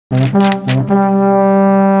Mama.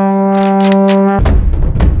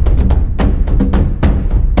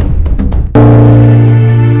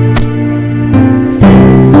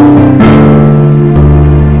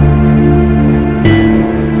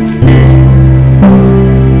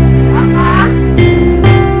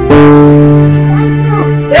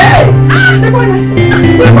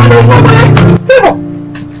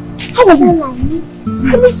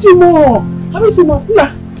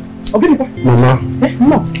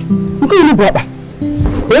 No.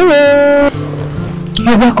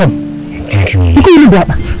 You're welcome. Thank you.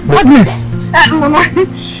 Agnes. Mama.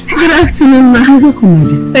 Good afternoon, ma. You're welcome,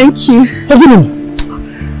 lady. Thank you.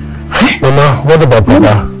 Mama, what about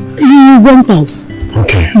Papa? He went out.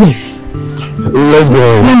 Okay. Yes. Let's go.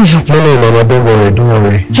 Let me help you. No, Mama, don't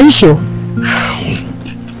worry. Are you sure?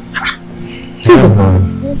 Let's go.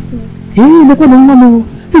 Yes, ma'am. Hey, no.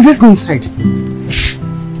 Please, let's go inside.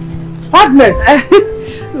 Agnes!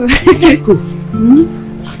 Let's go.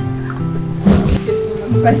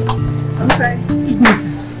 I'm fine.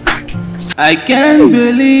 I can't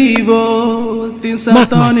believe things are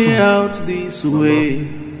turning out this way.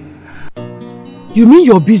 You mean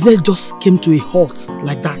your business just came to a halt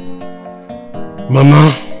like that?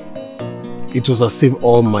 Mama, it was as if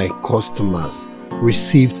all my customers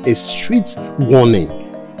received a strict warning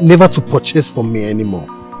never to purchase from me anymore.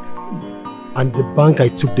 And the bank I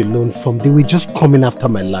took the loan from, they were just coming after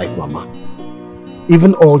my life, Mama.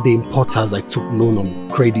 Even all the importers I took loan on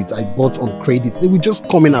credit, I bought on credit, they were just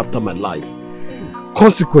coming after my life.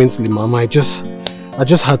 Consequently, Mama, I just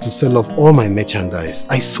had to sell off all my merchandise.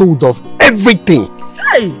 I sold off everything.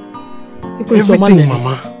 Hey! Everything,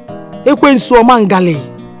 Mama.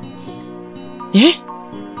 Eh?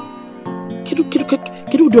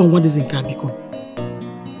 Kidu do what is in Kabiko?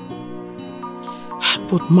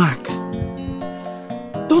 But Mark,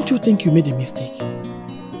 don't you think you made a mistake?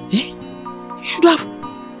 Eh? You should have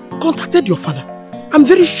contacted your father. I'm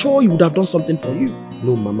very sure he would have done something for you.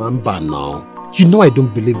 No, Mama, I'm bad now. You know I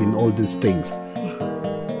don't believe in all these things.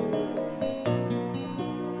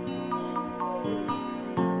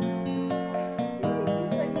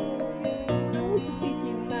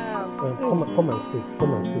 Come and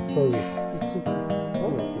sit. Sorry. It's okay.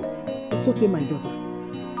 Come and sit. It's okay, my daughter.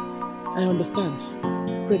 I understand.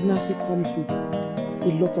 Pregnancy comes with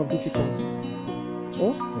a lot of difficulties.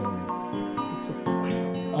 Oh? It's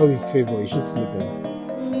okay. How is Favor? Is she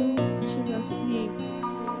sleeping? She's asleep.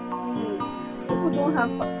 People don't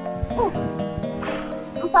have... Oh!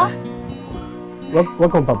 Papa!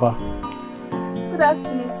 Welcome, Papa. Good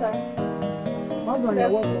afternoon, sir.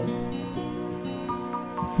 Welcome.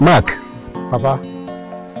 Mark, Papa,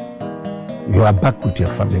 you are back with your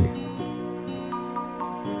family.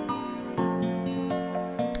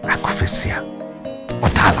 Akufesia,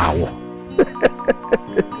 Otalawo.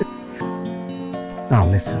 Now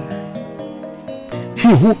listen. He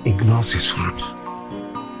who ignores his fruit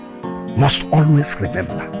must always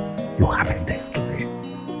remember you have a debt to pay.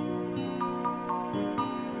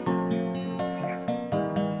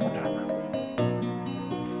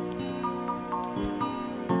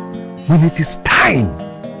 When it is time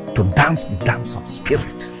to dance the dance of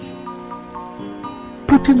spirit,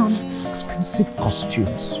 putting on expensive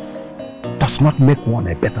costumes does not make one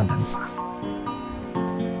a better dancer.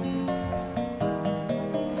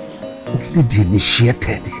 Only the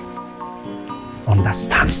initiated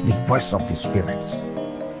understands the voice of the spirits.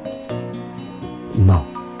 No.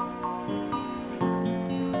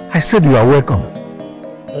 I said you are welcome.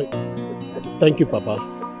 Thank you, Papa.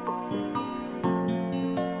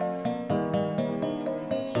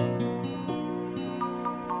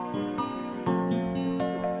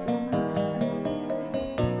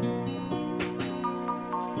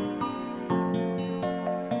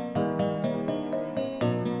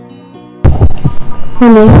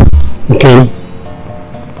 Honey. Okay.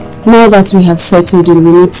 Now that we have settled in,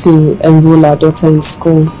 we need to enroll our daughter in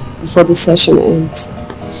school before the session ends.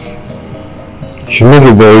 You make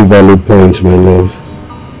a very valid point, my love.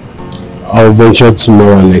 I'll venture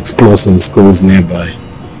tomorrow and explore some schools nearby.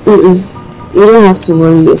 You don't have to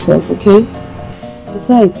worry yourself, okay?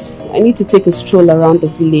 Besides, I need to take a stroll around the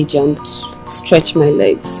village and stretch my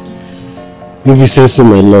legs. If you say so,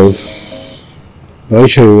 my love. Are you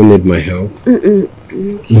sure you will need my help? Okay.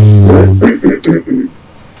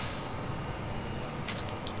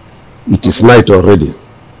 It is night already.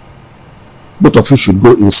 Both of you should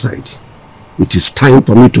go inside. It is time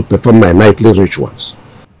for me to perform my nightly rituals.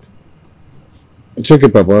 It's okay,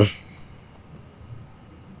 Papa.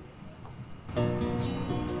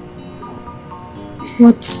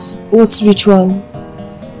 What's ritual?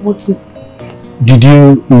 What is... Did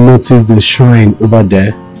you notice the shrine over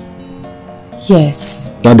there?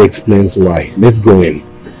 Yes. That explains why. Let's go in.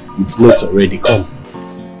 It's late already. Come.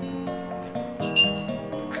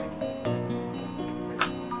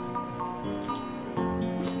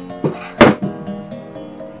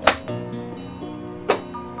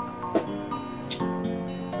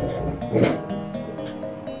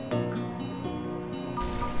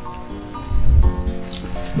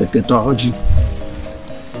 Beketoji.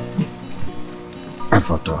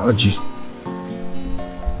 Afotoji.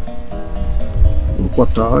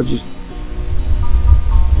 Upotoji.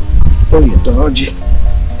 Oyetoji.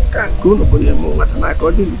 Kankuno kwenye munga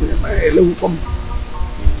tanakodi kwenye maele ukom.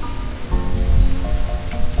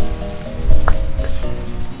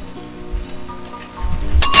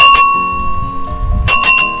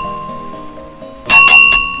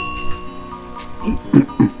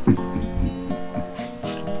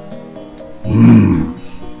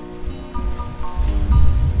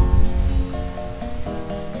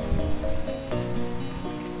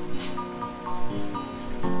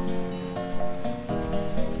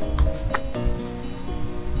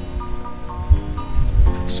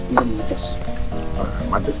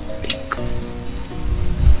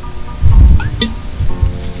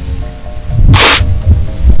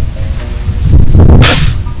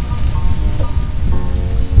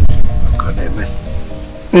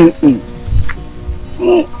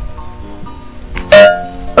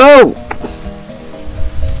 Oh!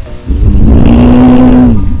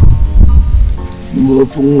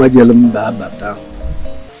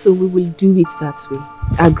 So we will do it that way.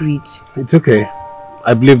 Agreed. It's okay.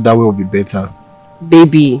 I believe that will be better.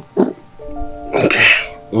 Baby.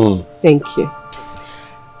 Okay. Thank you.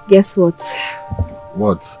 Guess what?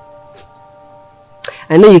 What?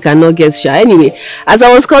 I know you cannot guess, Sha. Anyway, as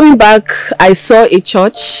I was coming back, I saw a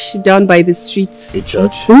church down by the streets. A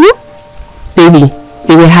church? Baby,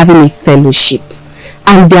 they were having a fellowship.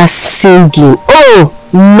 And they are singing. Oh,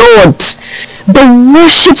 Lord! The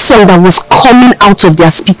worship song that was coming out of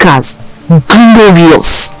their speakers.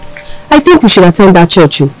 Glorious. I think we should attend that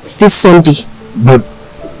church this Sunday. But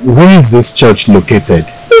where is this church located?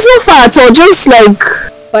 It's not far at all. Just like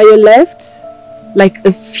by your left. Like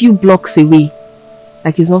a few blocks away.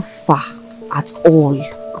 Like it's not far at all.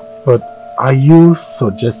 But are you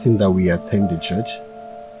suggesting that we attend the church?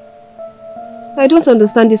 I don't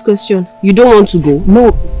understand this question. You don't want to go?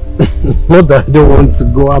 No, not that I don't want to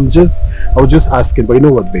go. I was just asking. But you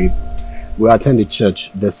know what, babe? We'll attend the church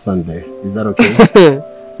this Sunday. Is that okay?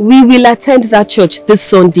 We will attend that church this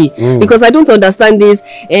Sunday. Because I don't understand this.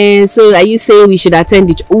 So are you saying we should attend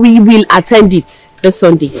it? We will attend it this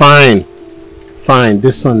Sunday. Fine. Fine,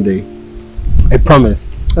 this Sunday. I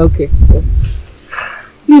promise. Okay.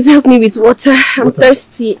 Please help me with water. I'm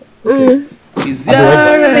thirsty. Okay. Is there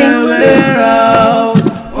a way out?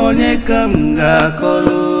 Onyekamga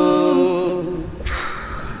kolo.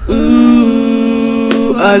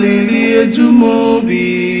 Alili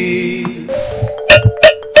ejumobi.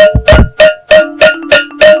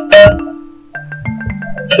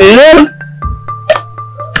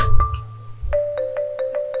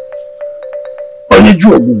 Onye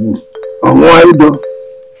ju ogugu. Àwọn àìdọ̀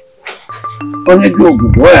onye ju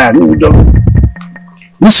ogugu ọ̀yà ní ìdọ̀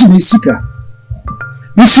n'isi n'isi ka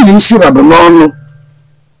n'isi n'isi rabụ n'ọnụ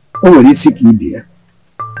o nwere isi ka ibe ya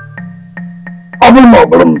ọ bụrụ na ọ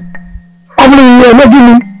bụrụ ihe eme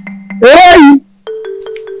gịnị eyi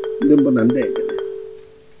ndị mbụ na ndị egede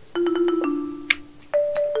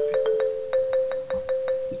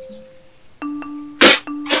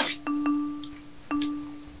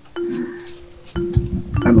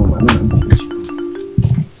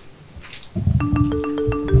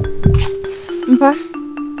Mpa,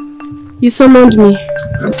 you summoned me.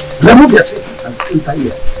 Remove yourself and enter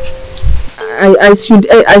here.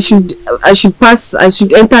 I should pass. I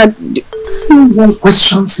should enter. One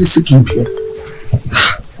question is seeking here.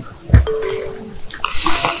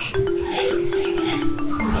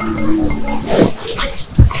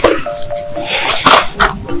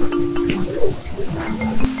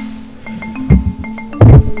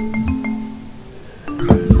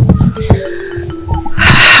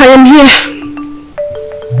 I am here.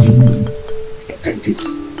 Take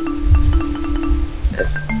this.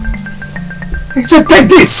 I said take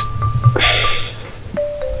this.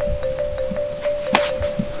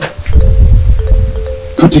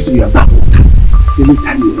 Put it in your back water.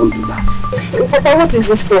 Anytime you want to bath. Papa, what is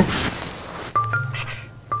this for?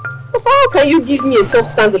 Papa, how can you give me a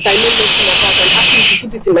substance that I know nothing about and ask me to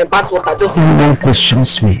put it in my bath water just No one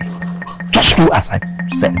questions me. Just do as I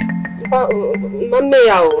said. Papa,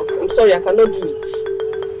 I'm sorry, I cannot do it.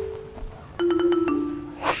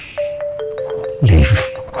 Leave.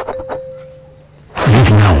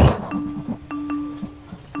 Leave now.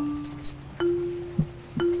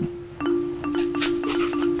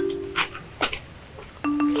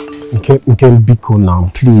 Again, Biko now,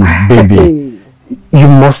 please, baby. You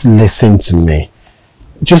must listen to me.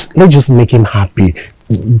 Let's just make him happy.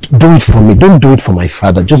 Do it for me. Don't do it for my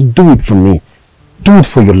father. Just do it for me. Do it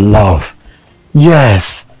for your love.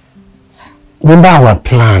 Yes. Remember our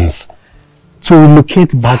plans to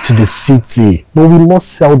relocate back to the city. But we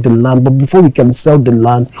must sell the land. But before we can sell the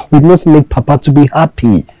land, we must make Papa to be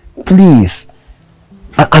happy. Please.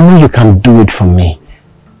 I know you can do it for me.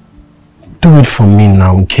 Do it for me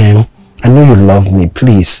now, okay? I know you love me.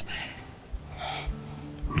 Please.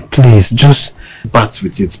 Please, just bat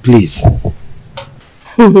with it, please.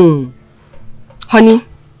 Honey,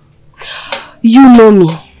 you know me.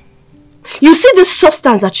 You see this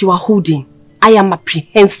substance that you are holding? I am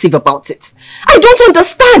apprehensive about it. I don't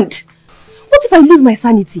understand. What if I lose my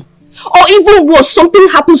sanity? Or even worse, something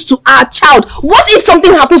happens to our child? What if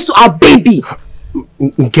something happens to our baby?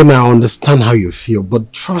 Nkema, I understand how you feel,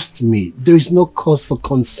 but trust me, there is no cause for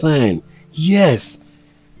concern. Yes.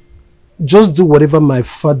 Just do whatever my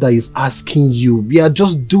father is asking you. Yeah,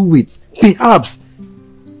 just do it. Perhaps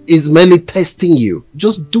he's merely testing you.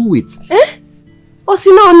 Just do it. Eh?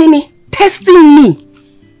 Osima Onini, testing me?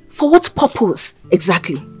 For what purpose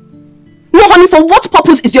exactly? No, honey, for what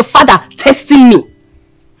purpose is your father testing me?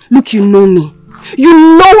 Look, you know me.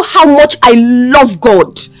 You know how much I love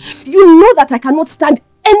God. You know that I cannot stand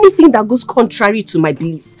anything that goes contrary to my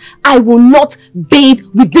belief. I will not bathe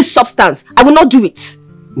with this substance. I will not do it.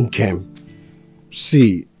 Nkem,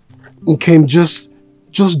 see, Nkem, just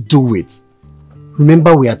do it.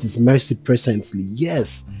 Remember, we are at his mercy presently.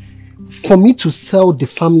 Yes. For me to sell the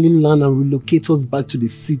family land and relocate us back to the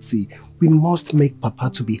city, we must make Papa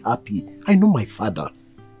to be happy. I know my father.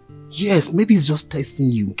 Yes, maybe he's just testing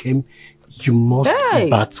you, Nkem. You must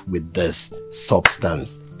bat with this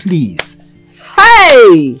substance. Please.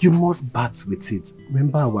 Hey! You must bat with it.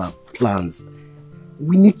 Remember our plans.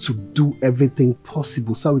 We need to do everything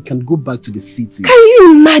possible so we can go back to the city. Can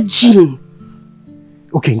you imagine?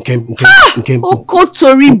 Okay, Nkem.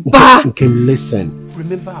 Nkem, listen.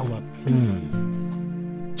 Remember our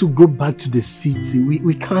plans. To go back to the city.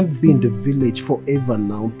 We can't be in the village forever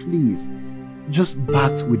now. Please. Just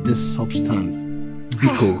bat with this substance.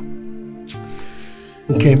 Biko.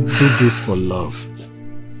 Nkem, do this for love.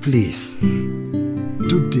 Please.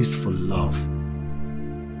 Do this for love.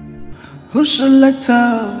 Who shall I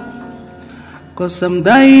tell? 'Cause I'm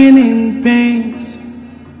dying in pains.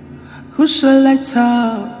 Who shall I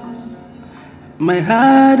tell? My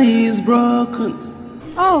heart is broken.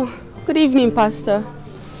 Oh, good evening, Pastor.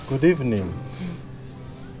 Good evening.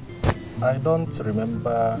 I don't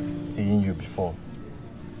remember seeing you before.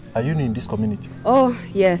 Are you new in this community? Oh,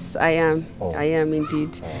 yes, I am. Oh. I am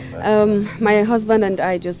indeed. Oh, my husband and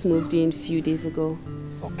I just moved in a few days ago.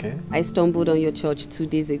 Okay. I stumbled on your church 2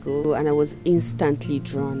 days ago and I was instantly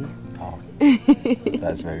drawn. Oh,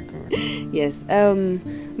 that's very good. Yes.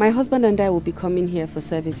 My husband and I will be coming here for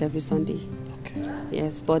service every Sunday. Okay.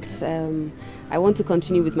 Yes, but I want to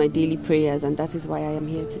continue with my daily prayers and that is why I am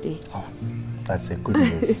here today. Oh, that's a good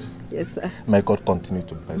news. Yes, sir. May God continue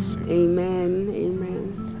to bless you. Amen.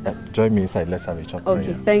 Amen. Join me inside. Let's have a chat.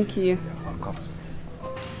 Okay, thank you. You're welcome.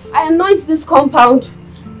 I anoint this compound.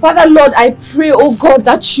 Father Lord, I pray, oh God,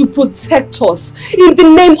 that you protect us in the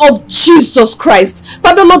name of Jesus Christ.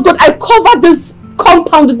 Father Lord God, I cover this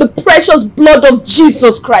compound with the precious blood of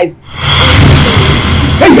Jesus Christ.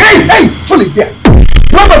 Hey! Fully there.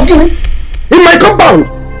 Blood of Guinea? In my compound?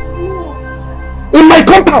 In my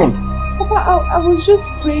compound? Papa, I was just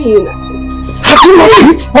praying. Have you lost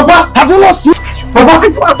it? Papa, have you lost it? Papa, are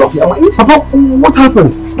you out of your mind? Papa, what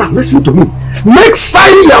happened? Now listen to me. Next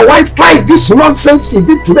time your wife tries this nonsense she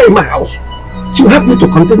did today in my house, she'll have me to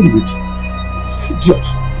contend with. Idiot.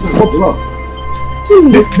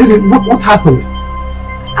 What happened?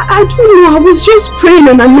 I don't know. I was just praying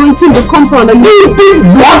and anointing the compound and you did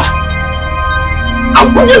what? How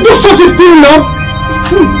could you do such a thing now?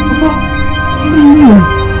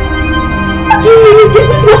 What do you mean? Is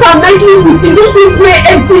this not our nightly routine? Don't we pray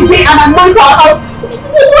every day and anoint our house?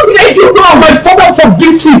 What did I do wrong? My father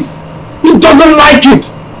forbids it. He doesn't like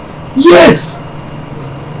it. Yes.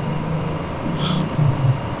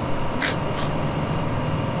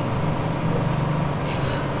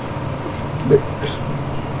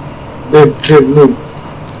 Babe, look.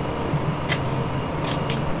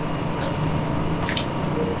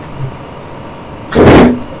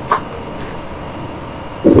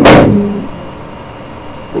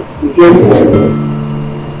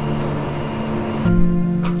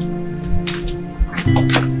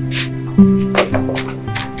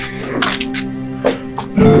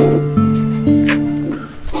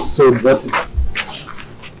 So that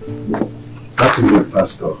is it,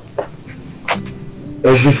 Pastor.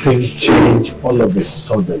 everything changed all of a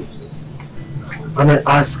sudden. And I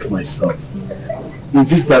ask myself,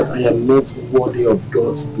 is it that I am not worthy of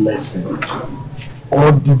God's blessing?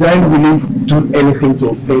 Or did I really do anything to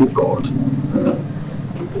offend God?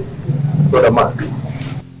 Brother Mark.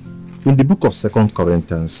 In the book of 2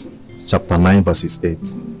 Corinthians, chapter 9, verses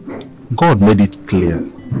 8, God made it clear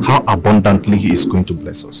how abundantly He is going to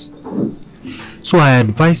bless us. So I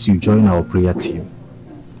advise you join our prayer team.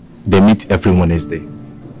 They meet every Wednesday.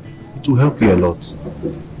 It will help you a lot.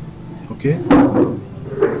 Okay?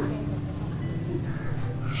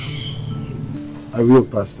 I will,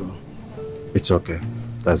 Pastor. It's okay.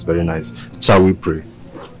 That's very nice. Shall we pray?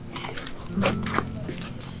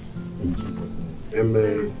 In Jesus' name.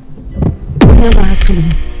 Amen.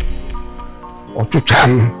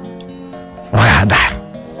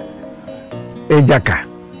 Ejaka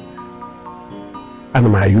ana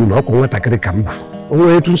ma yu no ko nwata kire kamba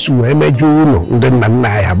onwe etu su we meju no ndị nna nna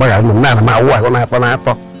ya gbara no na ma awu ahụ na afọ na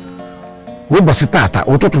afọ ụbọchị tata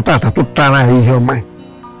ụtụtụ tata tụtara ihe ọma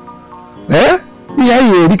ihe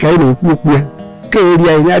anyị eri ka anyị na-ekwu okwu ya ka eri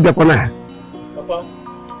anyị ya abịakwa na Papa,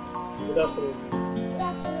 good afternoon.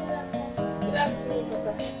 Good afternoon,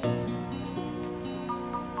 Papa.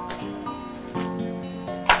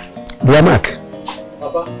 Dear Mark,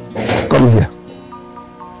 Papa, come here.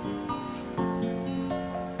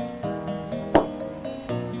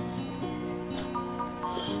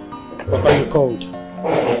 Papa, you called.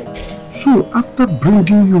 So after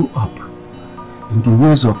bringing you up in the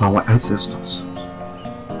ways of our ancestors,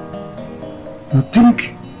 you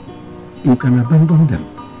think you can abandon them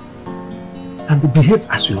and behave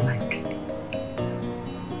as you like?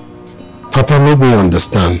 Papa, let me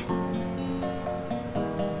understand.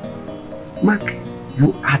 Mark,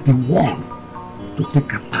 you are the one to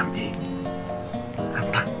take after me.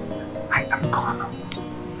 After I am gone.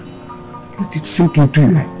 Let it sink into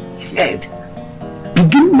your head.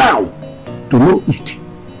 Begin now to know it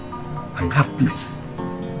and have peace.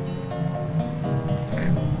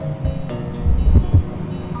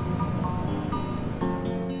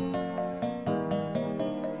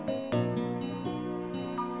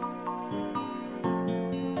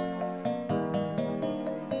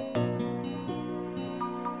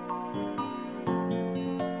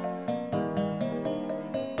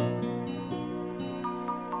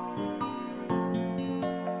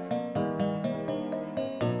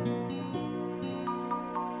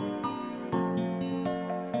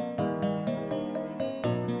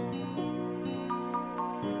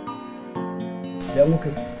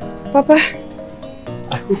 Papa.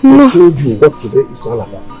 I hope I told you what today is all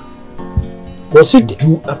about. What you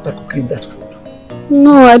do after cooking that food.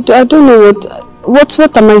 No, I don't know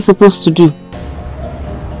what am I supposed to do?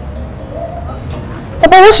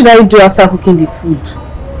 Papa, what should I do after cooking the food?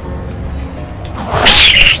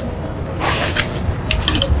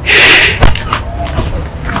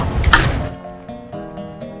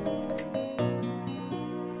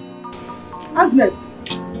 Agnes,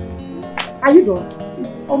 are you done?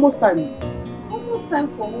 It's almost time. Almost time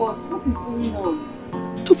for what? What is going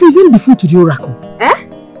on? To present the food to the oracle. Eh?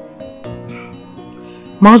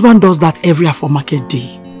 My husband does that every year for market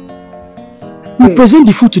day. We present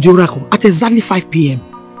the food to the oracle at exactly 5 p.m.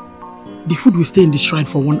 The food will stay in the shrine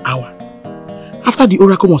for 1 hour. After the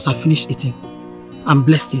oracle must have finished eating and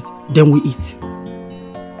blessed it, then we eat.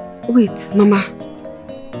 Wait, Mama.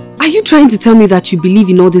 Are you trying to tell me that you believe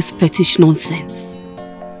in all this fetish nonsense?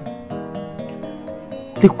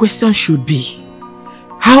 The question should be,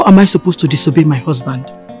 how am I supposed to disobey my husband?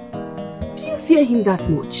 Do you fear him that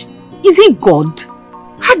much? Is he God?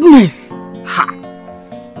 Agnes! Ha!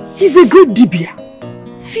 He's a great Dibia,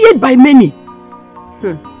 feared by many.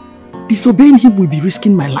 Disobeying him will be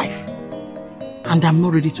risking my life. And I'm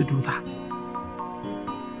not ready to do that.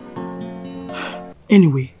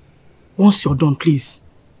 Anyway, once you're done, please,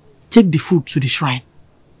 take the food to the shrine.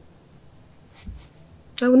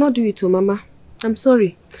 I will not do it, Mama. I'm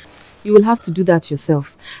sorry. You will have to do that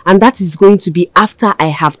yourself. And that is going to be after I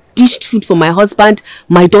have dished food for my husband,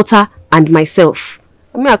 my daughter, and myself.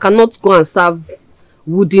 I mean, I cannot go and serve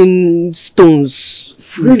wooden stones.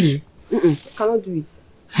 Really? I cannot do it.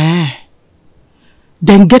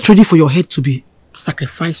 Then get ready for your head to be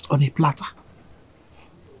sacrificed on a platter.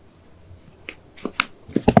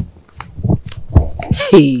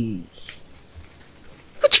 Hey.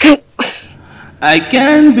 Which kind... I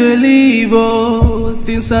can't believe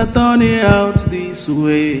things are turning out this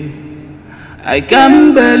way. I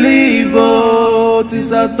can't believe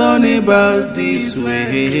things are turning about this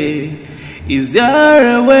way. Is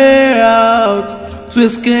there a way out to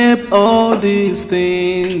escape all these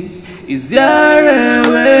things? Is there a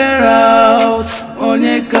way out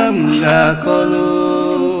onye ka m ga-akọrọ.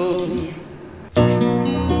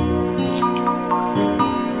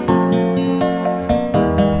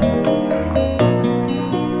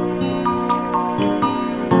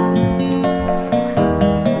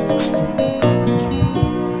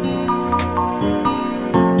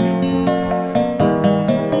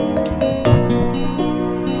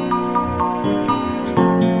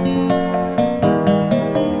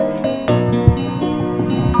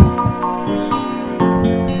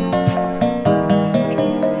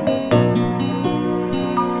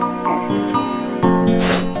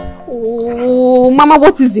 Mama,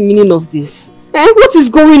 what is the meaning of this? What is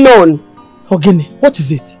going on? Ogene, what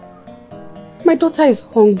is it? My daughter is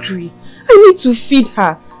hungry. I need to feed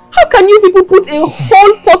her. How can you people put a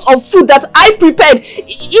whole pot of food that I prepared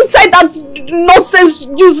inside that nonsense,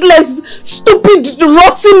 useless, stupid,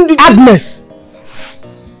 rotten... Agnes!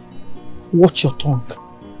 Watch your tongue.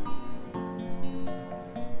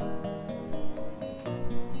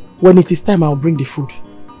 When it is time, I'll bring the food.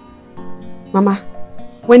 Mama,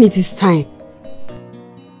 when it is time.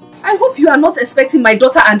 I hope you are not expecting my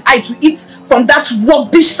daughter and I to eat from that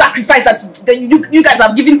rubbish sacrifice that you guys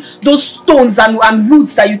have given those stones and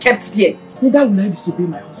woods that you kept there. Neither will I disobey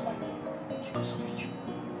my husband.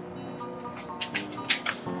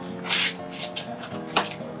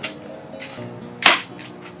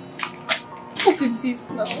 What is this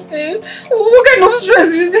now? What kind of stress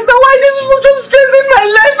is this now? Why are these people just stressing my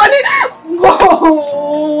life?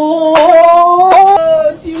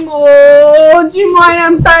 Jimo, I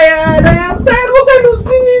am tired. What kind of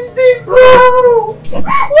thing is this now?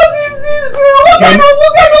 What is this now? What kind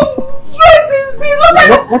of stress is this?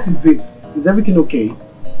 What is it? Is everything okay?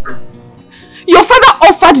 Your father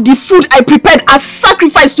offered the food I prepared as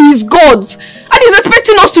sacrifice to his gods, and he's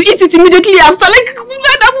expecting us to eat it immediately after. Like,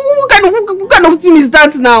 what kind of thing is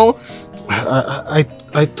that now?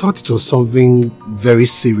 I thought it was something very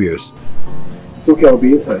serious. It's okay, I'll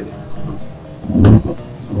be inside.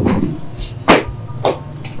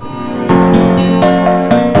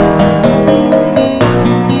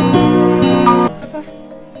 Papa,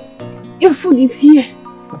 your food is here.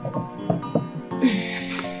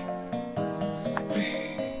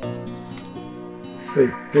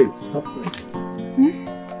 Hey, stop right.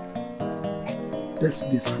 That's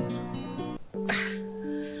this food.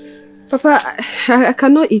 Papa, I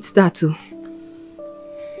cannot eat that too.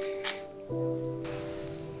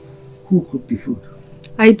 Who cooked the food?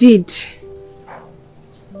 I did.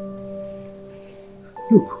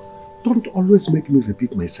 Look, don't always make me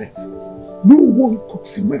repeat myself. No one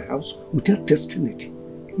cooks in my house without testing it.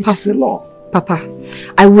 It's a law. Papa,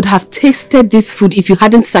 I would have tasted this food if you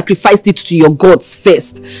hadn't sacrificed it to your gods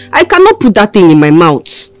first. I cannot put that thing in my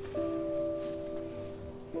mouth.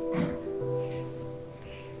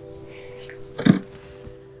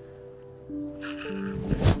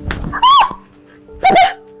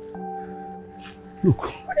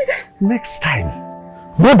 Look, next time,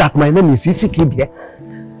 know that my name is Isikibie.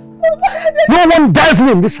 No one dares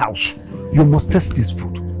me in this house. You must test this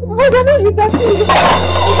food. Why don't you eat that thing?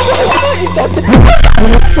 You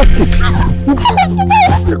must test it.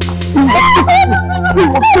 You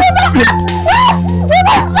must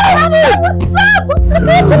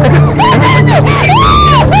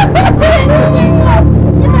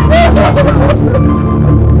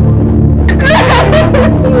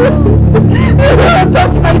Do not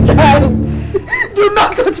touch my child. Do not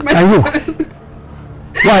touch my child.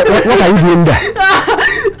 Why? What are you doing there?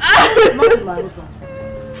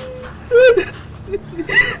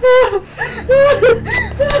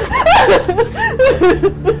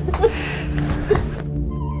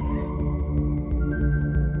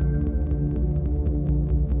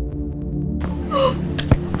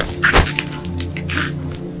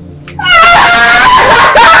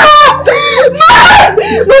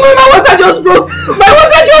 No, my water just broke. My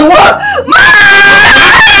water just broke.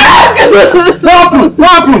 What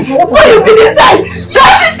happened? So you've been inside. You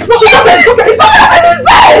have been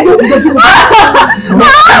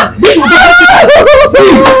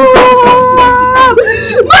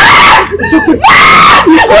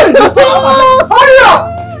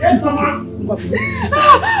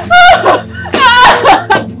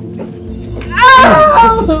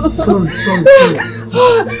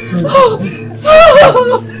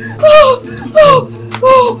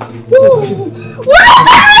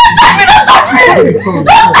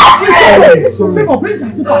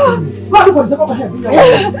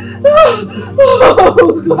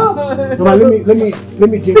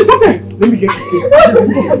Let me get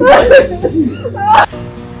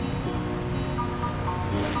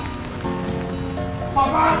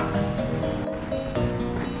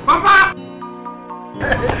Papa!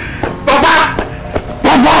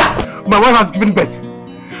 My wife has given birth.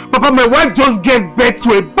 Papa, my wife just gave birth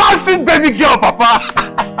to a bouncing baby girl, Papa.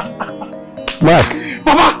 Mark.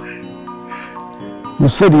 Papa. You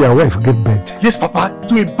said your wife gave birth? Yes, Papa,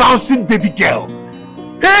 to a bouncing baby girl.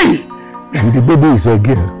 Hey! And the baby is a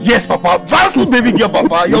girl? Yes, Papa. Bouncing baby girl,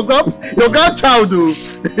 Papa. Your grandchild.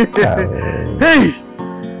 Hey!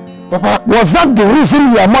 Papa. Was that the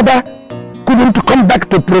reason your mother couldn't come back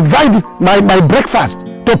to provide my breakfast?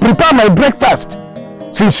 To prepare my breakfast?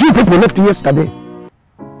 Since you people left yesterday?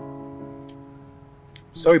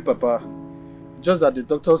 Sorry, Papa. Just that the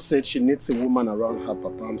doctor said she needs a woman around her,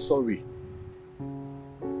 Papa. I'm sorry.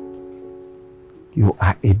 You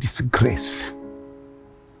are a disgrace.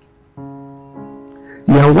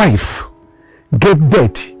 Your wife gave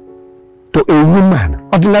birth to a woman,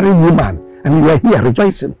 ordinary woman, and you are here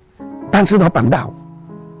rejoicing, dancing up and down.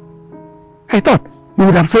 I thought you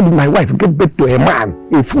would have said my wife gave birth to a man,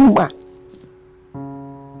 a full man.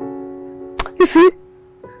 You see,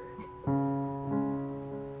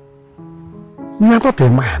 you are not a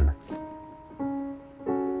man.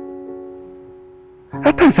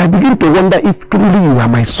 At times I begin to wonder if truly you are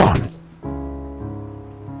my son.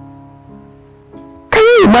 Can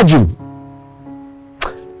you imagine?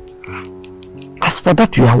 As for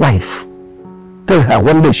that your wife, tell her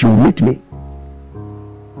one day she will meet me.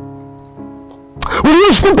 Will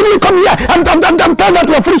you stupidly come here and tell that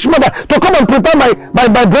your foolish mother to come and prepare my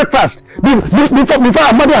breakfast before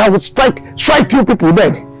her mother will strike you people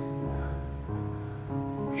dead?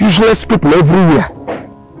 Useless people everywhere.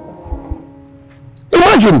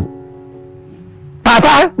 Imagine,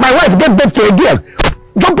 Papa, my wife gave birth to a girl,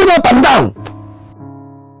 jumping up and down.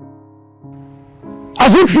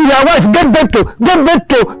 As if your wife gave birth to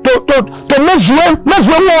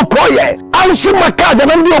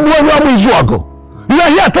You are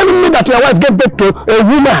here telling me that your wife gave birth to a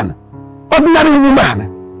woman, ordinary woman.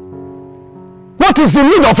 What is the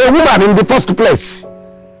need of a woman in the first place?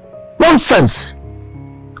 Nonsense.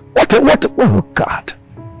 Oh God.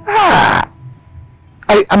 I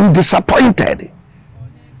am disappointed.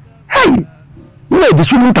 Hey, they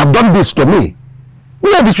shouldn't have done this to me.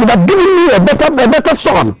 They should have given me a better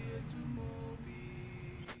son.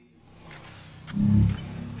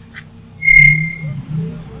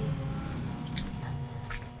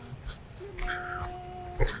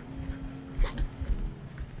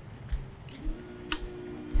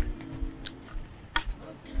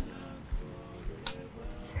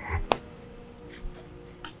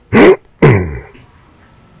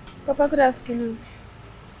 Papa, good afternoon.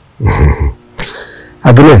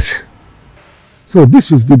 Agnes, so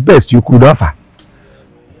this is the best you could offer.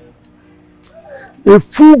 A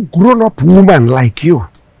full grown-up woman like you.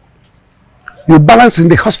 You balance in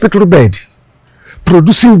the hospital bed,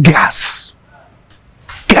 producing gas.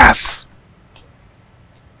 Gas.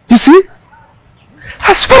 You see,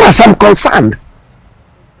 as far as I'm concerned,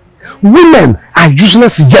 women are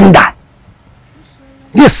useless gender.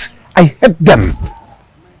 Yes, I hate them.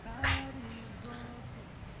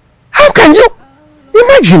 How can you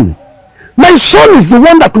imagine? My son is the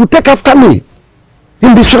one that will take after me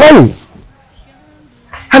in the shrine.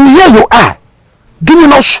 And here you are,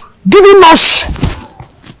 giving us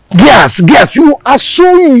gas. You are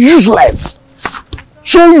so useless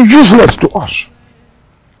to us.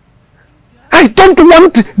 I don't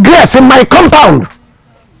want gas in my compound.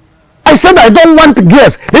 I said I don't want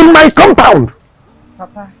gas in my compound.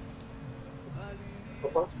 Papa,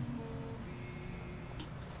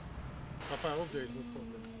 I hope there is no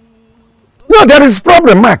problem. No, there is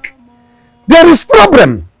problem, Mark. There is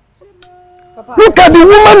problem. Papa, Look at the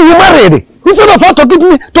woman you married. Instead of her to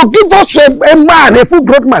give us a man, a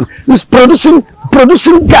full-grown man, who's producing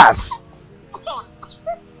gas.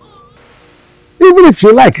 Even if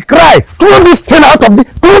you like, cry. Throw this thing out of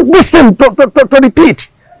throw this thing to the pit.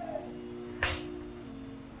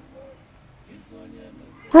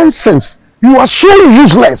 Nonsense. You are so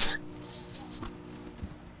useless.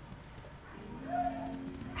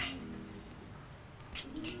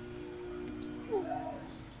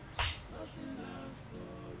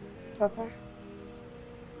 Papa,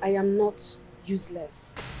 I am not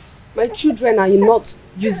useless. My children are not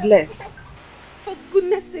useless. For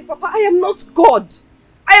goodness sake, Papa, I am not God.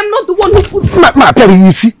 I am not the one who put... Perry,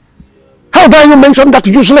 you see? How dare you mention that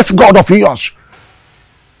useless God of yours?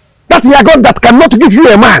 That your God that cannot give you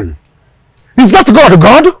a man. Is that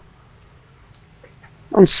God?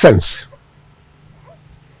 Nonsense.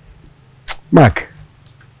 Mark.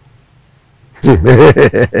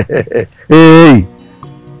 Hey.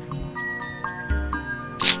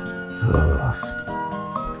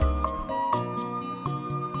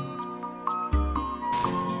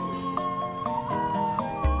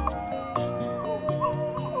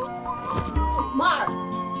 Mark!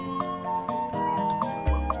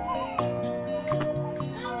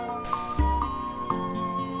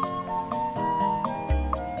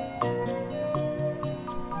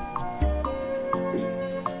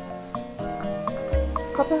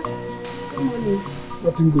 Papa, good morning.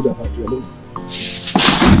 Nothing good about you alone.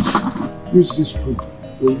 Use this spoon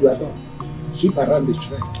when you are done. Sweep around the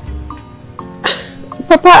shrine.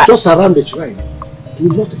 Papa! Just around the shrine. Do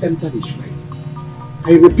not enter the shrine.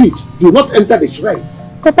 I repeat, do not enter the shrine.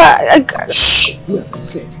 Papa, shh! Do as I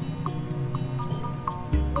said.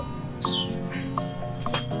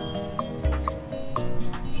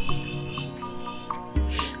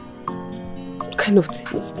 What kind of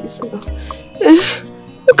thing is this now?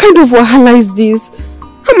 What kind of wahala is this?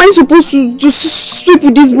 How am I supposed to sweep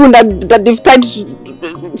with this bone that they've tied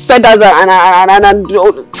feathers and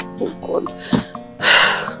oh God.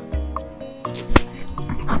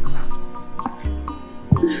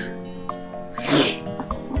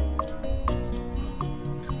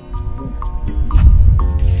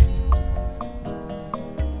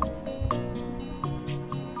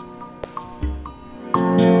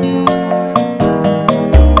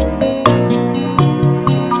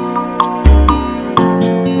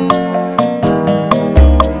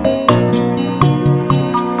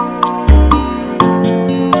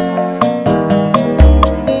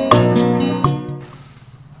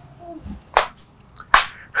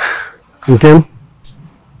 Okay.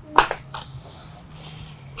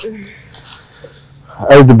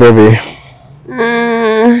 How's the baby?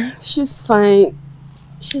 She's fine.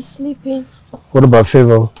 She's sleeping. What about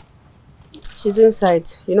Favor? She's inside.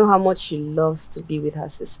 You know how much she loves to be with her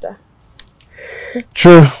sister.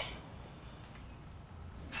 True.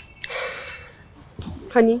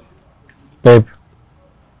 Honey? Babe.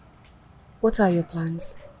 What are your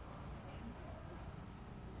plans?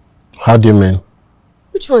 How do you mean?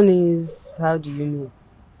 Which one is, how do you mean?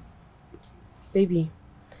 Baby,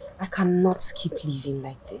 I cannot keep living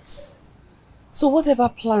like this. So whatever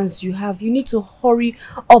plans you have, you need to hurry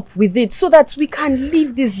up with it so that we can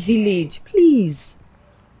leave this village, please.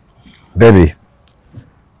 Baby,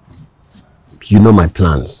 you know my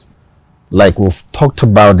plans. Like we've talked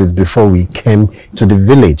about this before we came to the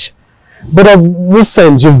village. But of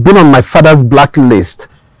recent, you've been on my father's blacklist.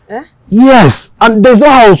 Eh? Yes, and there's no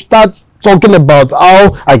how I'll start talking about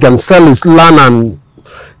how I can sell his land and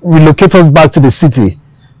relocate us back to the city.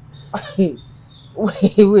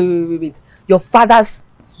 Wait. Your father's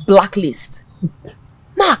blacklist.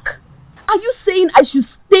 Mark, are you saying I should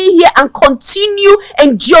stay here and continue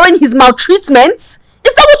enduring his maltreatment? Is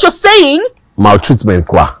that what you're saying? Maltreatment,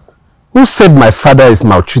 Kwa? Who said my father is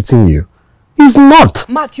maltreating you? He's not.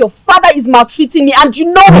 Mark, your father is maltreating me and you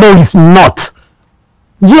know it. No, he's not.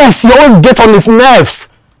 Yes, he always gets on his nerves.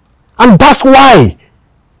 And that's why.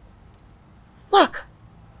 Mark,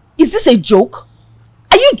 is this a joke?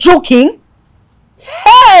 Are you joking?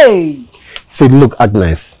 Hey! Say, look,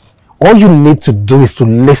 Agnes, all you need to do is to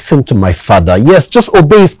listen to my father. Yes, just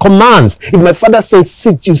obey his commands. If my father says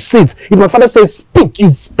sit, you sit. If my father says speak, you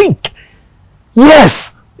speak.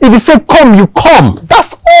 Yes. If he says come, you come.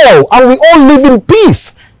 That's all. And we all live in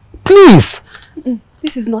peace. Please.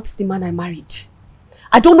 This is not the man I married.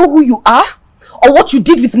 I don't know who you are or what you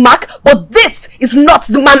did with Mark, but this is not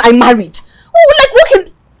the man I married. Oh, like what can...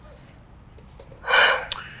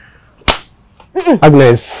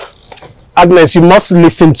 Agnes, you must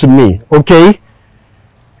listen to me, okay?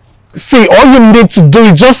 See, all you need to do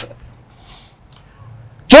is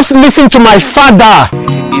just listen to my father.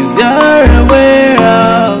 Is there a way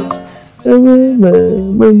out? Good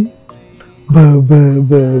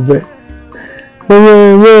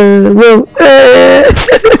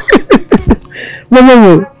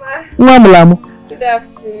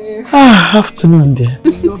afternoon. Afternoon, dear.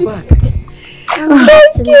 You're back.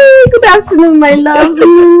 Thank you. Good afternoon, my love.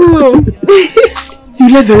 You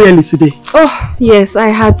left very early today. Oh, yes, I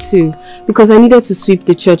had to. Because I needed to sweep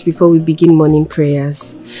the church before we begin morning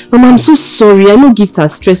prayers. Mama, I'm so sorry. I know Gift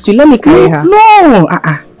has stressed you. Let me carry her. No.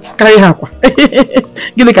 Carry her.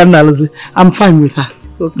 I'm fine with her.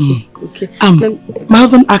 Okay, okay. My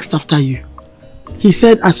husband asked after you. He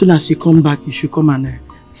said as soon as you come back, you should come and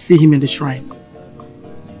see him in the shrine.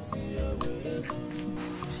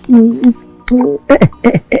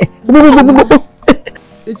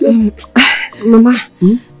 Mama,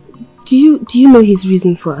 do you know his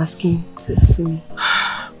reason for asking to see me?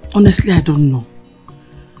 Honestly, I don't know.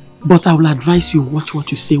 But I will advise you watch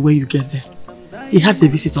what you say when you get there. He has a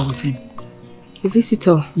visitor with him. A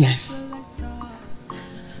visitor? Yes.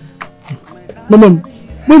 Mama.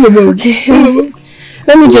 Okay.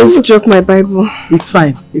 Let me just drop my Bible. It's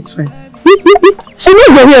fine. It's fine. She knows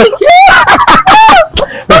you're here.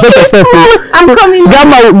 concentrate yourself. I'm coming.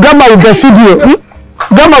 Grandma will breastfeed you.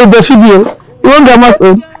 Grandma will breastfeed you. You want grandma's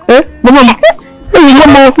own? Eh? Mama. Hey,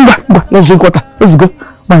 Mama. Let's drink water. Let's go.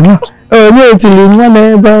 Mama. No, until you want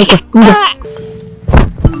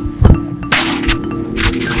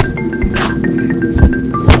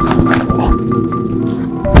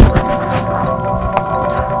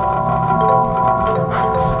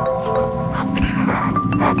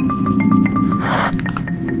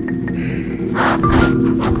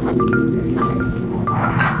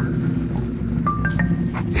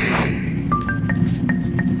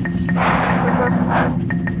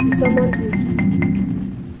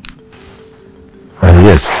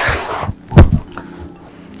Yes.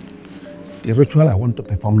 The ritual I want to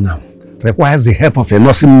perform now requires the help of a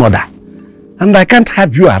nursing mother. And I can't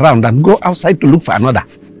have you around and go outside to look for another.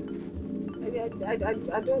 I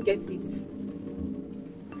don't get it.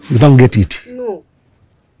 You don't get it? No.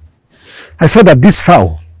 I said that this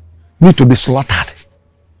fowl need to be slaughtered.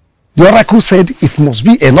 The oracle said it must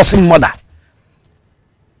be a nursing mother.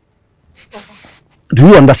 Papa. Do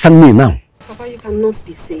you understand me now? Papa, you cannot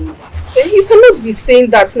be saying that. You cannot be saying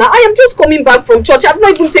that now. I am just coming back from church. I've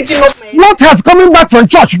not even taken off my... What has coming back from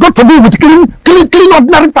church got to do with clean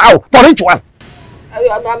ordinary fowl for ritual?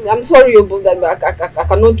 I'm sorry, but I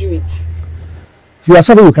cannot do it. You are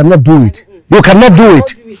sorry you cannot do it. You cannot do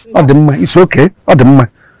it. It's okay.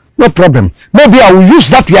 No problem. Maybe I will use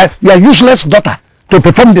that your useless daughter to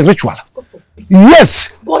perform the ritual.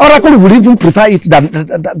 Yes. Oracle will even prefer it than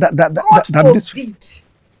this.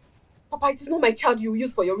 Papa, it is not my child you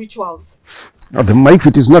use for your rituals. If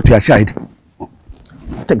it is not your child,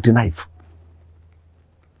 take the knife.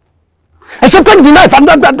 I said take the knife and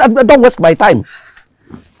don't waste my time.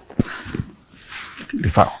 Take the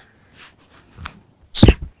fowl.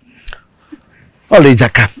 All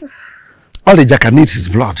the Jaka needs is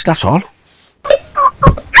blood, that's all.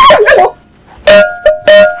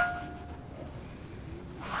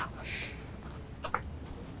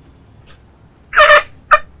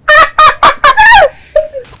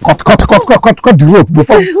 Cut the rope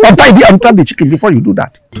before untie the chicken before you do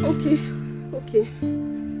that. Okay.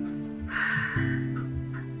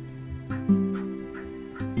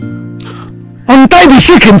 Untie the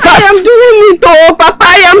chicken fast. I am doing it, oh Papa,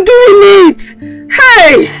 I am doing it.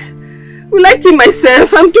 Hey, will I kill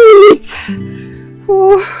myself? I'm doing it.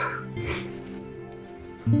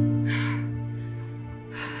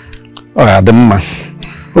 Oh yeah, the man.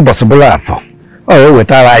 Who possible after? Oh,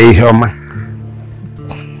 wait, I hear man.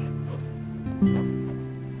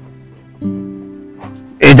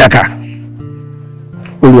 Jaka,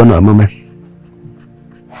 hold on a moment.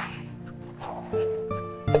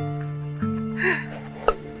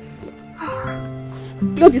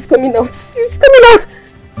 Blood is coming out. It's coming out.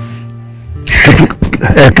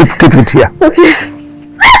 Keep it here. Okay.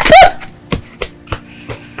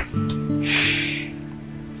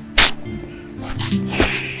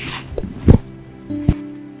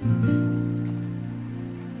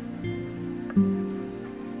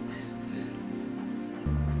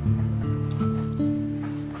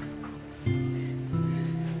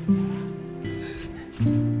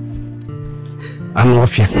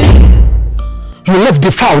 You left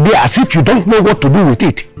the fowl there as if you don't know what to do with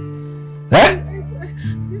it. Eh?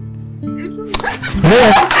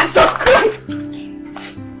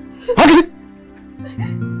 Okay.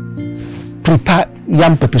 Prepare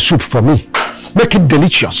yam pepper soup for me. Make it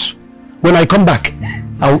delicious. When I come back,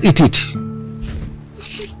 I will eat it.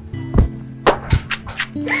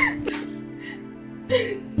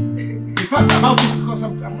 Be fast about it because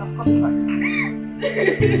I'm coming back.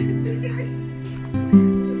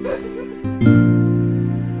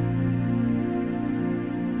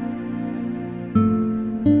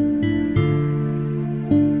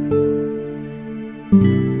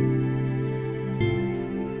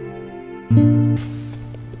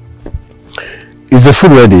 Is the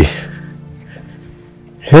food ready?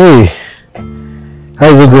 Hey,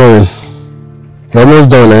 how's it going? You're almost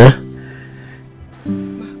done, eh?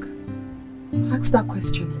 Mark, ask that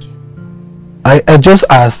question again. I just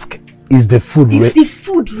asked, is the food ready? Is the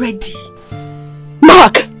food ready?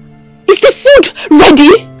 Mark, is the food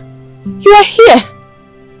ready? You are here.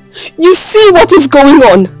 You see what is going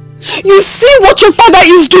on. You see what your father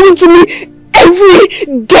is doing to me every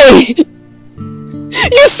day.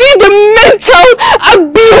 You see the mental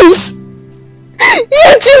abuse.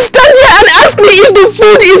 Yet you stand here and ask me if the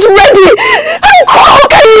food is ready. How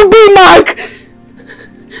can you be, Mark?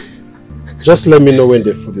 Just let me know when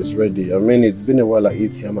the food is ready. I mean, it's been a while I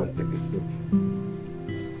eat yam and pepper soup.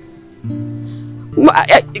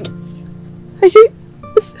 Are you...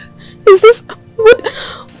 Is this... What...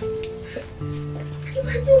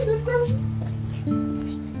 I don't understand.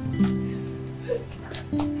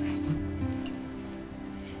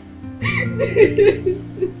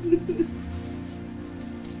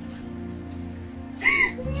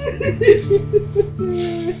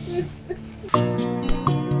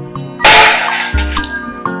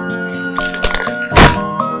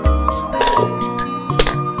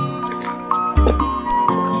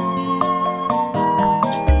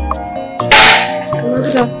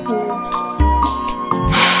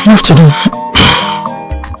 Good afternoon.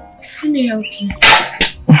 Let me help you.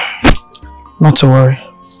 Not to worry.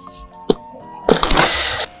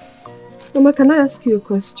 Mama, can I ask you a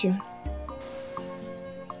question?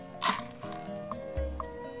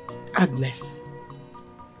 Agnes,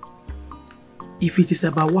 if it is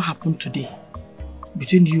about what happened today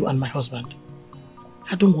between you and my husband,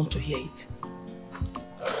 I don't want to hear it.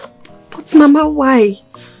 But Mama, why?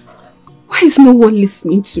 Why is no one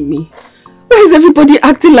listening to me? Why is everybody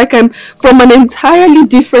acting like I'm from an entirely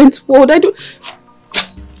different world? I don't...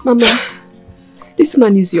 Mama, this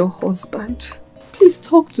man is your husband. Please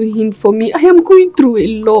talk to him for me. I am going through a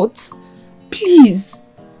lot. Please.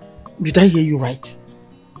 Did I hear you right?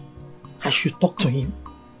 I should talk to him.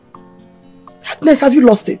 Agnes, have you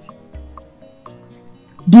lost it?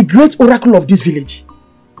 The great oracle of this village.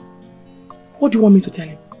 What do you want me to tell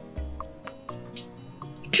him?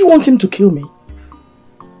 Do you want him to kill me?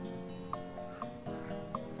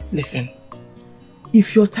 Listen,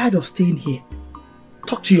 if you're tired of staying here,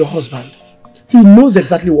 talk to your husband. He knows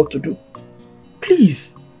exactly what to do.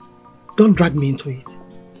 Please, don't drag me into it.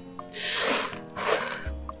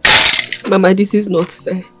 Mama, this is not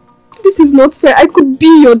fair. This is not fair. I could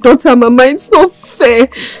be your daughter, Mama. It's not fair.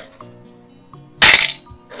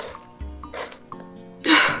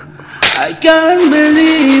 I can't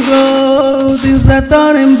believe things are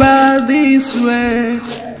turning bad this way.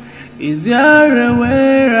 Is there a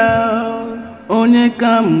way out? Onye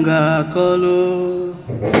kamga kolo.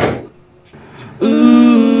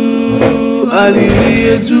 Ooh, alili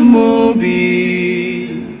ejumobi.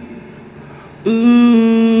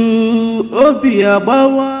 Ooh, obi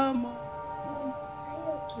abawa.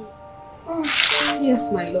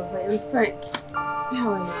 Yes, my love, I am fine.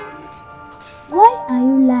 How are you? Why are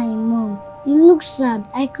you lying, Mom? You look sad.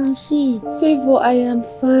 I can see it. Favor, I am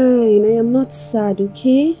fine. I am not sad,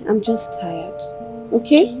 okay? I'm just tired.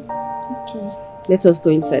 Okay? Okay. Let us go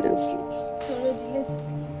inside and sleep. It's already late.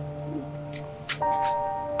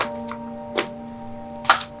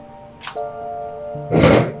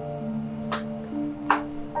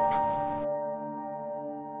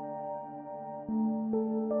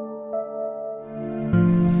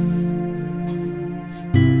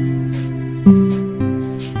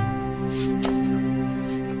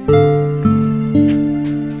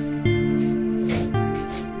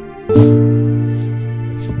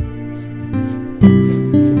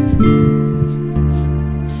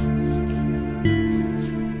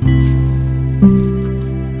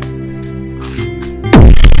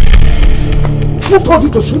 Told you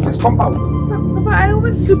to sweep this compound. Papa, I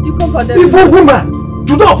always sweep the compound. Evil woman!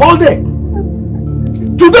 Today of all day!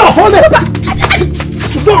 Today of all day!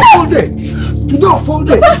 Today of all day! Today of all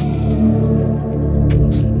day!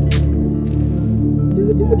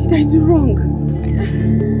 What did I do wrong?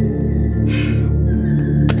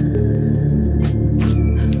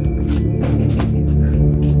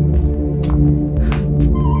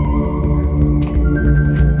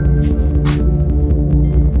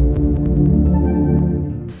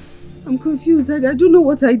 I don't know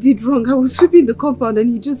what I did wrong. I was sweeping the compound and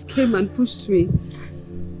he just came and pushed me.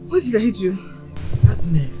 What did I do?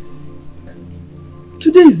 Agnes,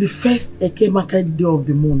 today is the first Ekemaka day of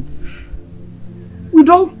the month. We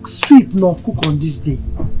don't sweep nor cook on this day.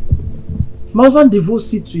 My husband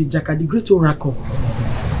devotes it to Ijaka, the great oracle.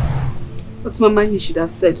 But Mama, he should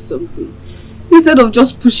have said something. Instead of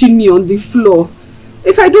just pushing me on the floor.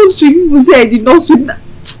 If I don't sweep, people say I did not sweep.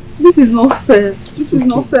 This is not fair. This is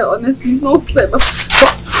not fair, honestly. It's not fair.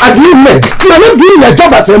 And you are not doing your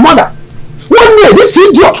job as a mother. One day, this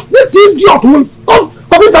idiot will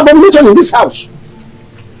commit abomination in this house.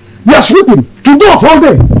 We are sweeping today of all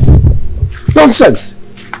day. Nonsense.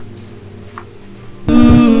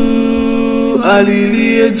 Ooh,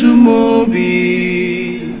 alili ejumobi.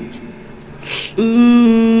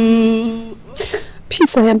 Ooh.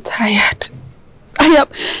 Peace, I am tired.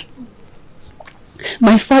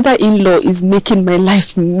 My father-in-law is making my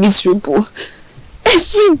life miserable.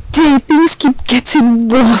 Every day things keep getting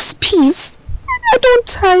worse. Peace, I don't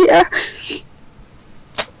tire.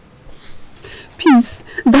 Peace,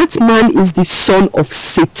 that man is the son of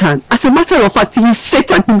Satan. As a matter of fact, he is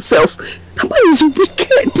Satan himself. That man is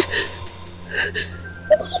wicked.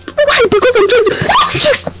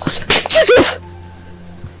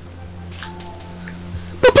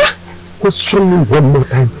 question me one more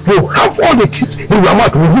time, you have all the teeth in your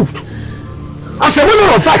mouth removed. As a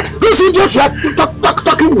matter of fact, those idiots you are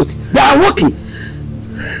talking with, they are working.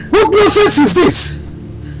 What nonsense is this?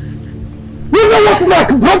 You know what Mark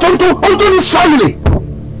brought onto this family?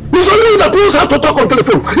 It's only you that knows how to talk on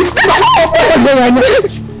telephone.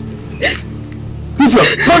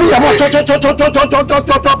 Idiot, sorry about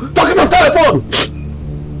talking on telephone.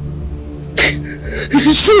 It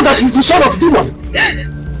is true that he's the son of demon.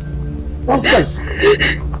 One place.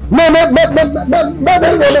 No.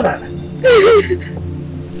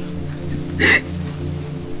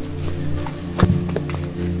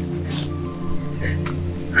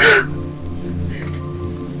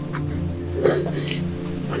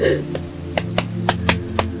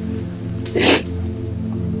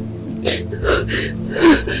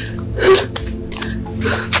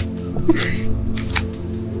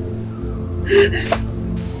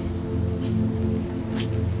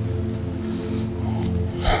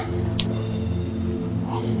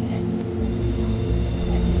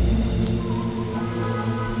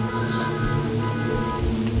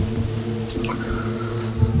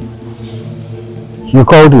 You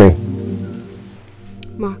called me.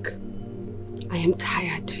 Mark, I am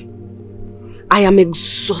tired. I am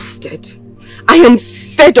exhausted. I am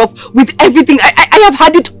fed up with everything. I have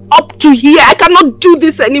had it up to here. I cannot do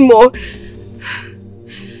this anymore.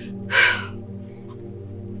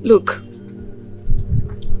 Look,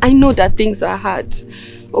 I know that things are hard,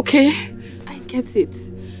 okay? I get it.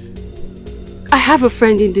 I have a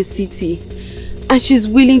friend in the city and she's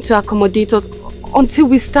willing to accommodate us until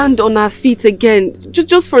we stand on our feet again,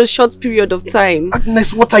 just for a short period of time.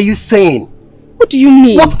 Agnes, what are you saying? What do you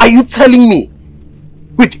mean? What are you telling me?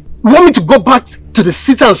 Wait, you want me to go back to the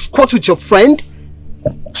city and squat with your friend?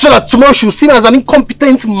 So that tomorrow she'll see me as an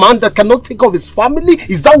incompetent man that cannot take care of his family?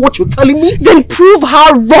 Is that what you're telling me? Then prove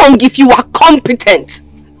her wrong if you are competent.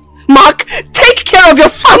 Mark, take care of your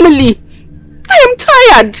family. I am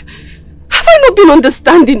tired. Have I not been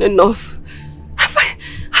understanding enough?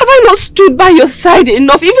 Have I not stood by your side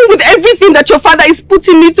enough? Even with everything that your father is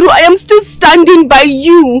putting me through, I am still standing by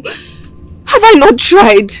you. Have I not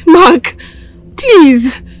tried, Mark?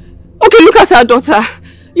 Please. Okay, look at our daughter.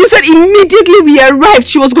 You said immediately we arrived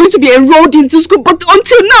she was going to be enrolled into school, but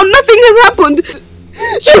until now nothing has happened.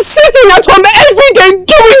 She's sitting at home every day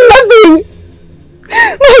doing nothing.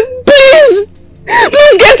 Mark, please.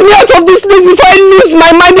 Please get me out of this place before I lose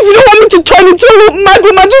my mind. If you don't want me to turn into a mad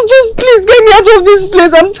woman, just please get me out of this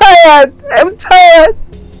place. I'm tired. I'm tired.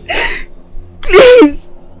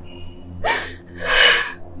 Please.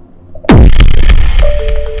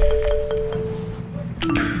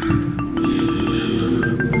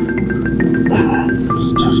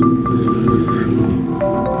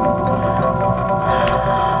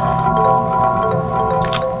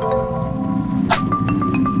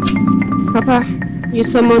 Papa, you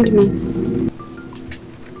summoned me.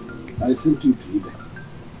 I sent you to Ida.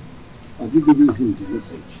 Have you given him the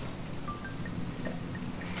message?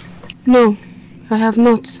 No, I have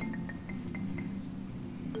not.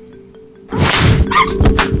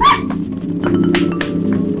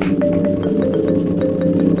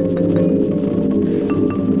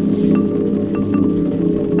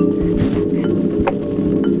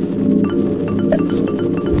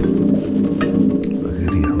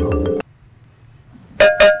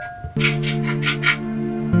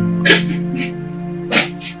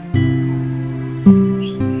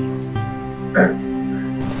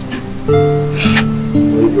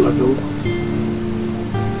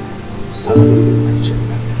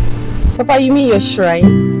 Papa, you mean your shrine?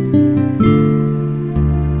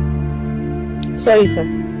 Sorry, sir.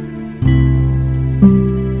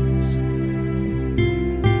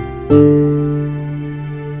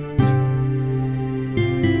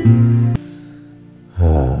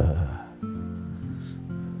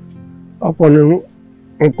 Upon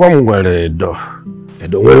nkwọ nwere edo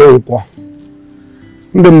nwere nkwọ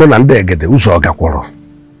ndị mbụ na ndị egede ụzọ gakwọrọ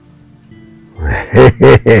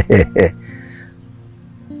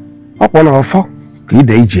ọkpọ na ọfọ ka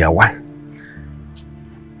ide iji awa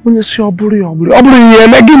onye si ọ bụrụ ihe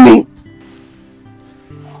eme gịnị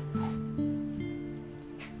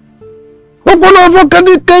ọkpọ na ọfọ ka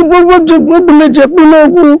dị ka gbogbo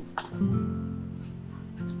n'okwu.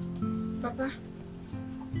 Papa,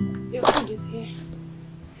 your food is here.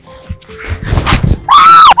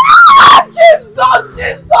 Jesus,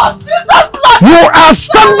 blood! You are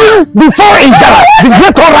standing before Ijara, the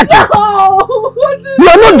great oracle. No, You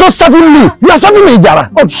are not just serving me, you are serving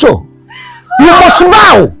Ijara also. You must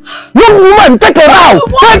bow. Young woman, take a bow.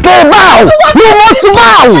 Take a bow. You must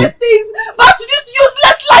bow. Back to this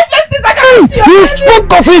useless, lifeless things I can't see. You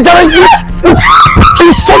spoke of it,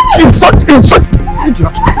 insult.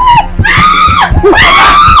 Idiot.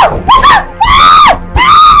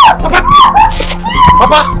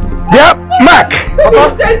 Papa. Yeah, Mark.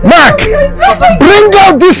 Mark. Bring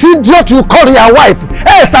out this idiot you call your wife.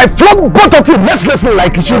 Else I flog both of you mercilessly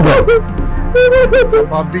like children.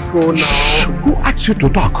 Papa, Biko now. Who asked you to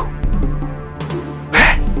talk?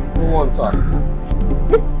 Who wants that?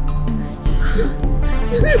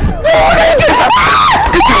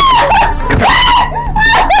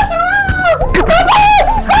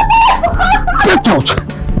 Get out!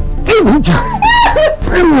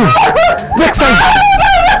 Next time!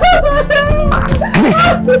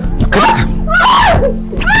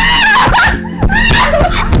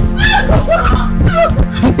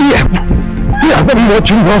 Yeah, very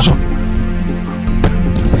much also.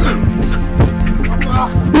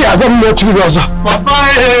 Yeah, very much also. Papa,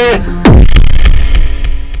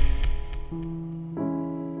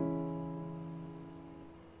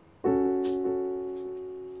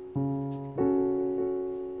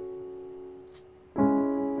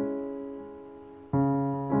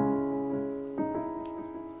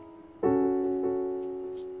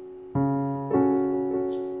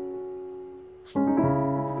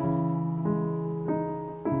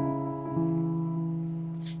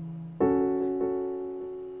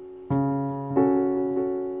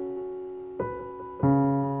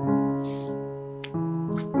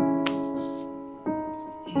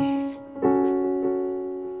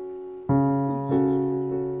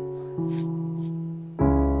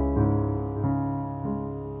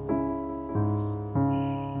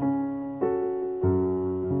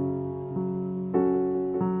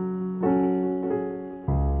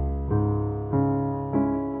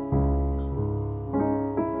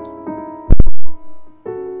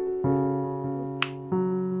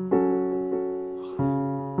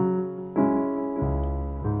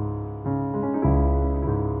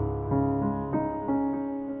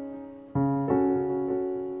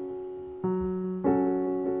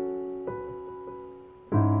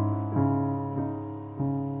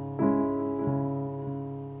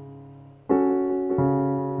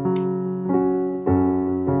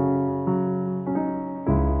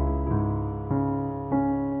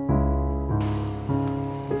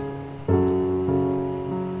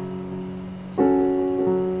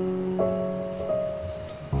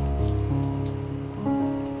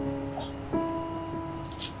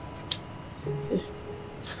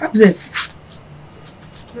 Agnes.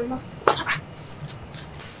 Mama.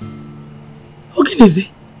 Okay,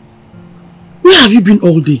 Lizzie. Where have you been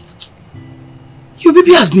all day? Your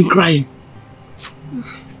baby has been crying.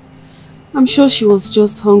 I'm sure she was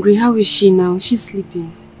just hungry. How is she now? She's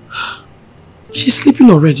sleeping. She's sleeping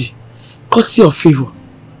already. Courtesy of favor.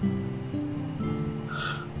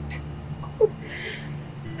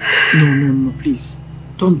 No, please.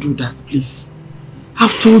 Don't do that, please.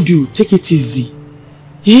 I've told you, take it easy.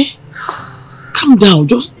 Eh? Calm down.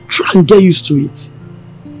 Just try and get used to it.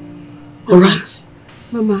 Alright?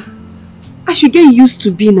 Mama, I should get used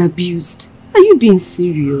to being abused. Are you being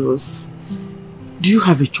serious? Do you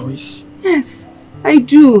have a choice? Yes, I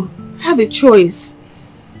do. I have a choice.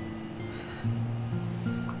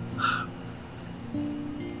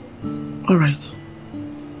 Alright.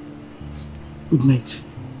 Good night.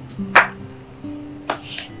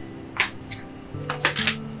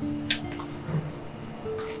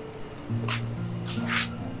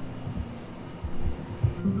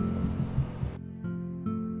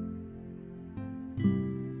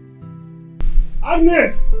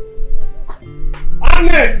 Agnes!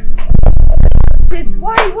 Agnes!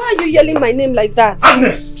 Why are you yelling my name like that?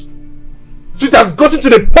 Agnes! So it has gotten to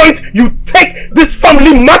the point you take this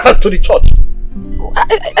family matters to the church.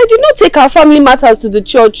 I did not take our family matters to the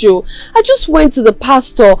church, yo. I just went to the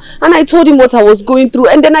pastor and I told him what I was going through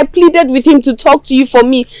and then I pleaded with him to talk to you for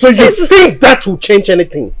me. So you think that will change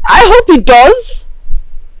anything? I hope it does.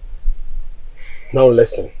 Now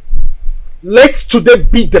listen. Let today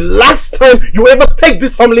be the last time you ever take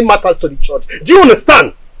this family matters to the church. Do you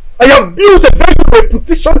understand? I have built a very good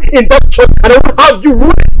reputation in that church and I will have you rule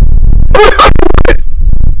it. I will have you rule it.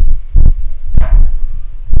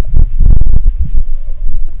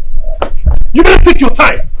 You better take your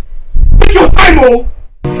time. Take your time, oh!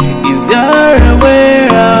 Is there a way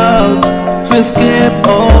out to escape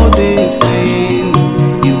all these things?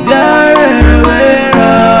 Is there a way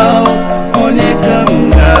out? Only come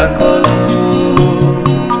back.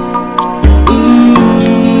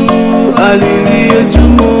 Hallelujah to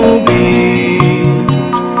Mobi.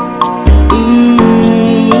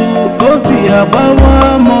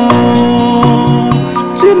 Abawamo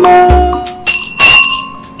Chimo.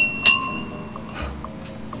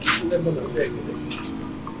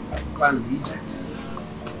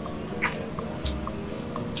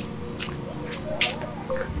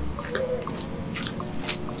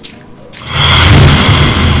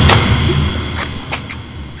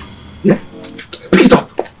 Yeah. Pick it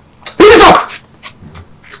up! Pick it up!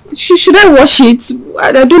 Should I wash it?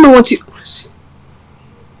 I don't know what you...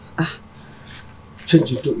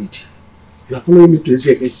 Change into it. You are following me to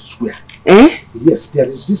Ezekiel Square. Eh? Yes, there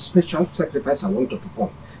is this special sacrifice I want to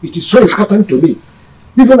perform. It is so important to me.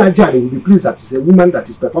 Even Ajani will be pleased that it's a woman that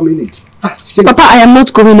is performing it. Fast, change. Papa, I am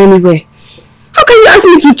not going anywhere. How can you ask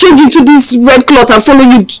me to change into this red cloth and follow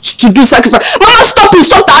you to do sacrifice? Mama, stop it!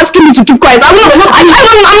 Stop asking me to keep quiet. I'm not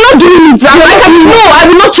doing it. I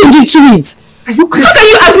will not change into it. Are you crazy? How can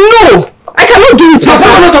you ask me? No! I cannot do it, Papa.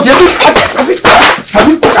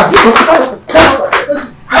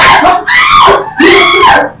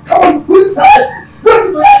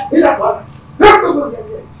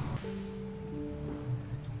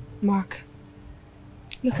 Mark,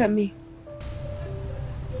 look at me.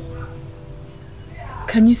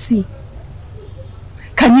 Can you see?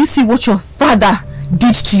 Can you see what your father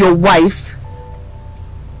did to your wife?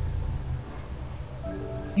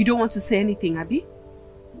 You don't want to say anything, Abby?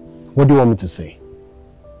 What do you want me to say?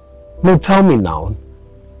 No, tell me now.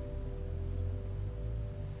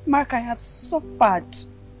 Mark, I have suffered.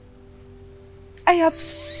 I have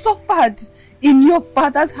suffered in your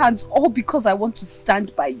father's hands, all because I want to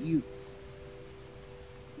stand by you.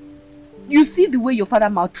 You see the way your father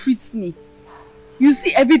maltreats me. You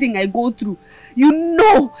see everything I go through. You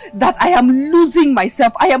know that I am losing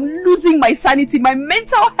myself. I am losing my sanity. My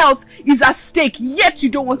mental health is at stake, yet you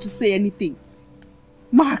don't want to say anything.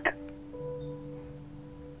 Mark.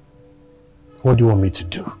 What do you want me to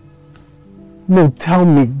do? No, tell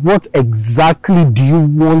me, what exactly do you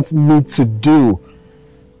want me to do?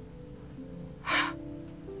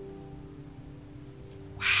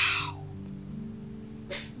 Wow.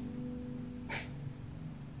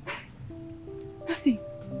 Nothing.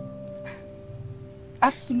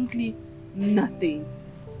 Absolutely nothing,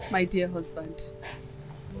 my dear husband.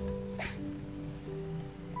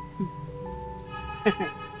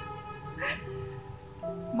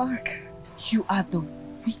 Mark, you are the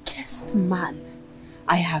weakest man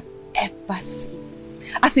I have ever seen.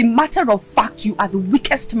 As a matter of fact, you are the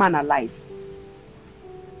weakest man alive.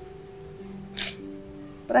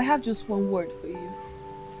 But I have just one word for you.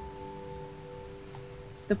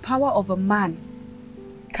 The power of a man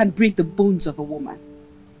can break the bones of a woman.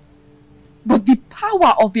 But the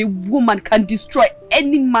power of a woman can destroy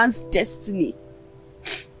any man's destiny.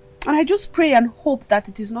 And I just pray and hope that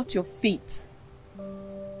it is not your fate.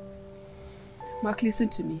 Mark, listen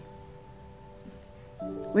to me.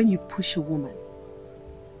 When you push a woman,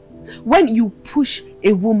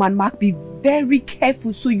 Mark, be very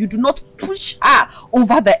careful so you do not push her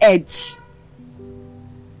over the edge.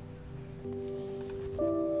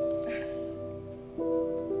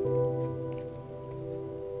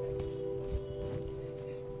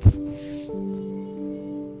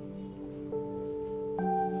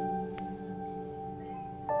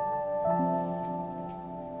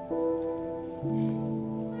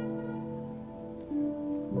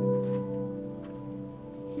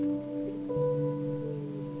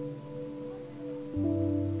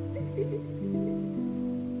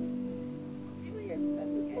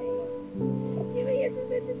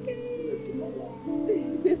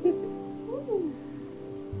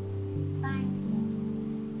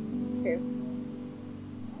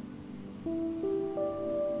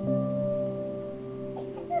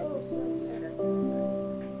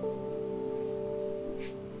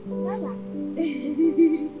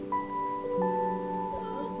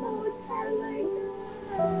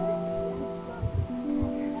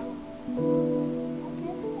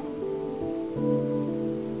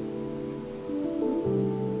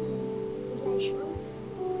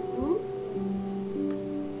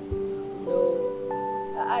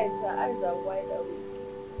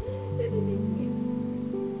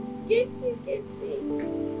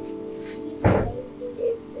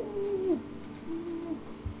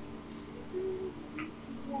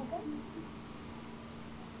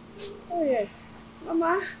 Oh yes.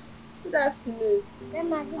 Mama, good afternoon.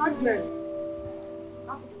 Agnes.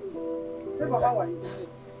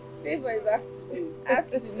 Favor is afternoon.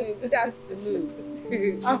 Afternoon. Good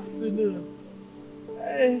afternoon. Afternoon.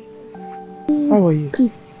 Hey. How are you?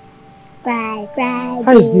 Gift. Bye bye.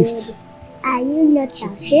 How is gift? Are you not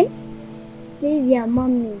ashamed? Leave your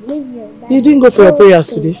mommy. Leave your daddy. You didn't go for your prayers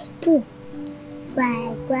today?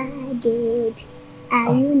 Bye Why, baby?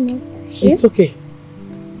 Are you not ashamed? It's okay.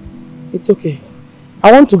 It's okay.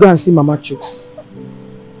 I want to go and see Mama Chooks.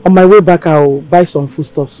 On my way back, I'll buy some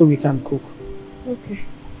foodstuff so we can cook. Okay.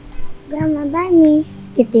 Grandma, buy me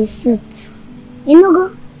pepper soup. You know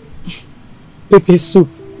go? Pepper soup?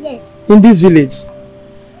 Yes. In this village?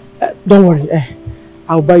 Don't worry.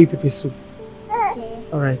 I'll buy you pepper soup. Okay.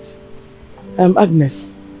 Alright.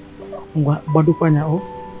 Agnes. Badukwanya, oh?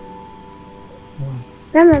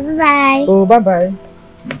 Grandma, bye-bye. Oh, bye-bye.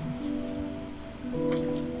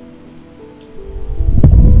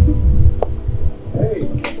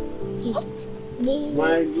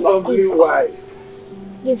 My lovely wife.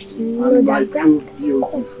 Gives you And my the two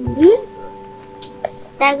beautiful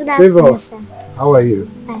daughters. Favor, how are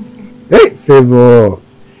you? fine, sir. Hey, Favor.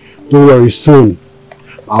 Don't worry, soon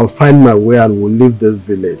I'll find my way and we'll leave this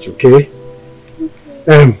village, okay?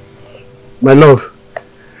 My love,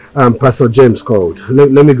 Pastor James called.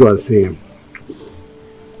 Let me go and see him.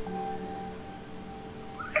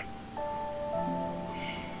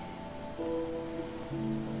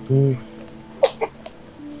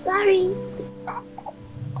 Sorry.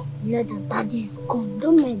 You know that daddy's gone.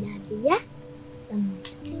 Don't mind daddy, yeah? Don't mind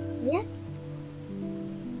daddy, yeah?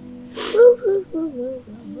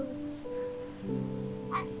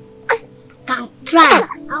 Can't cry.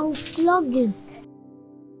 I'll flog him.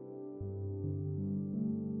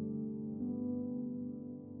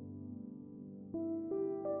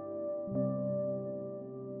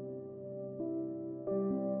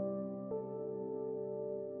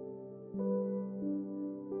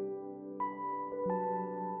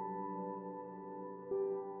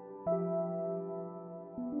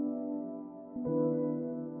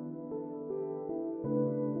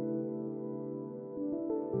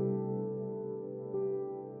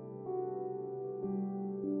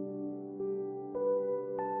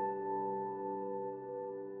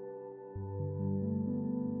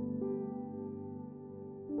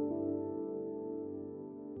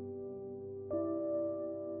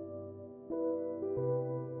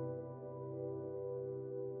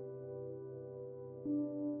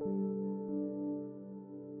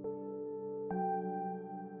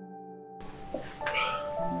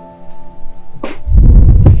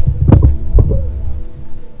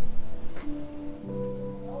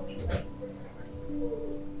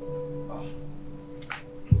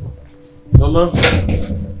 Mama.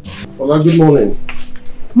 Mama, good morning.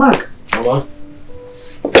 Mark. Mama.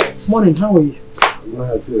 Morning, how are you? I'm not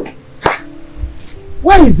happy.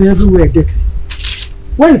 Why is everywhere dirty?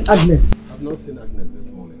 Where is Agnes? I've not seen Agnes this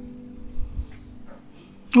morning.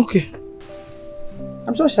 Okay.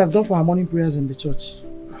 I'm sure she has gone for her morning prayers in the church.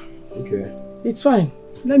 Okay. It's fine.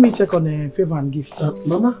 Let me check on the favor and gifts.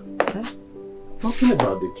 Mama, talking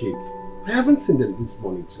about the kids, I haven't seen them this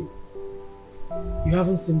morning too. You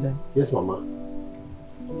haven't seen them? Yes, Mama.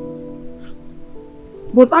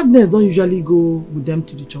 But Agnes don't usually go with them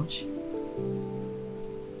to the church.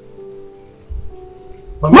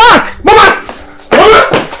 Mama! Mark! Mama! Mama!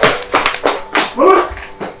 Mama!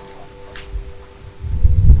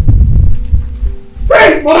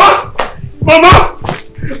 Hey, Mama! Mama!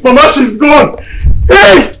 Mama, she's gone!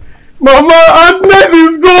 Hey! Mama, Agnes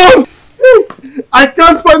is gone! Hey, I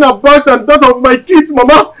can't find her bags and that of my kids,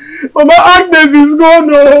 Mama! Mama, Agnes is gone!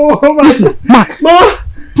 Oh, listen, Mark! Mama!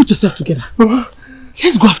 Put yourself together. Mama!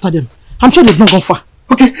 Let's go after them. I'm sure they've not gone far.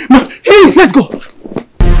 Okay, Mama! Hey! Let's go!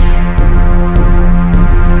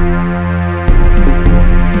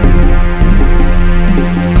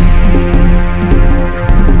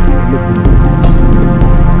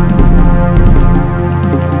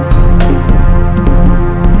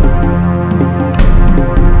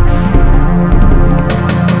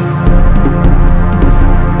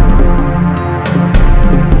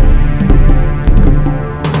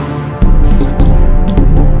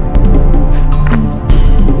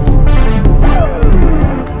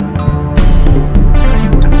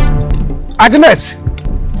 Agnes!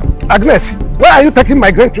 Agnes, where are you taking my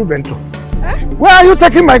grandchildren to? Where are you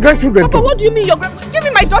taking my grandchildren Papa, to? what do you mean your grandchildren? Give me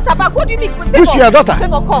my daughter back. What do you mean? Who's your daughter?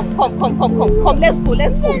 Favor, come. Let's go.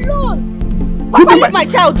 Give Papa, me leave my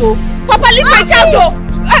child though. Papa, leave my child though.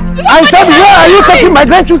 I said, where are you taking my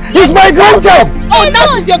grandchildren? It's my grandchild! Oh, now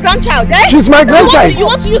she's your grandchild, eh? She's my grandchild. You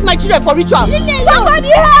want to use my children for ritual? Somebody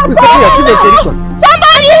help! Who's taking your children for ritual?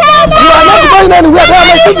 Somebody help! You are not going anywhere. They are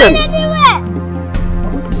my children.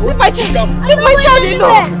 Leave my child. Leave my child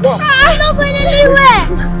alone. I'm not going anywhere.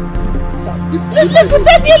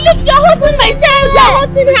 Baby, look, you're hurting my child.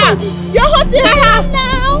 You're hurting her.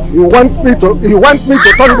 Now. You want me to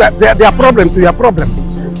turn their problem to your problem?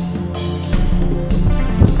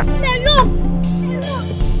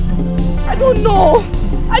 I don't know.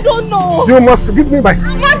 don't know. You must give me my...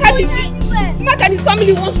 Mark and his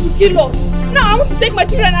family wants to kill us. Now I want to take my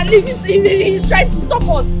children and leave. He's trying to stop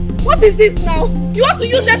us. What is this now? You want to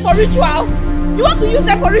use them for ritual? You want to use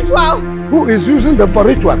them for ritual? Who is using them for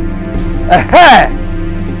ritual?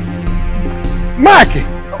 Mark,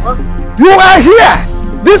 you are here.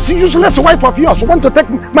 This useless wife of yours want to take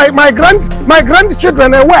my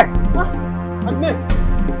grandchildren away. Agnes,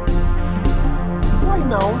 why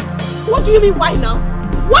now? What do you mean why now?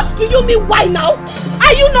 What do you mean why now?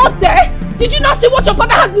 Are you not there? Did you not see what your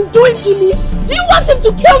father has been doing to me? Do you want him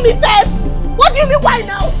to kill me first? What do you mean why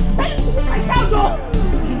now? My child,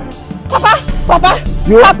 Papa,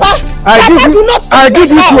 I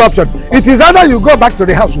give you two options. It is either you go back to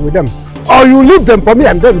the house with them, or you leave them for me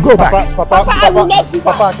and then go back. Papa, I will not do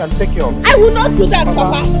that. Papa, I can take care of it. I will not do that,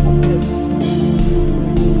 Papa.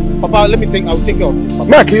 Papa, I will take care of this, Papa.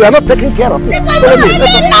 Mark, you are not taking care of it.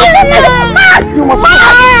 You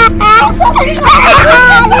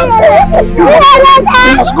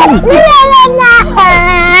must go with me.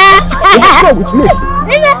 You must go with me.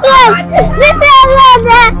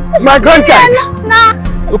 It's my grandchild.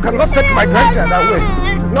 You cannot take my grandchild away.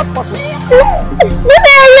 It is not possible.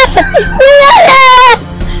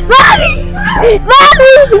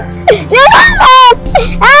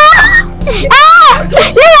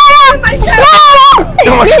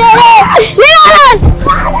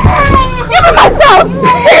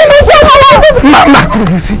 Mama,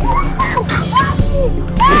 you see?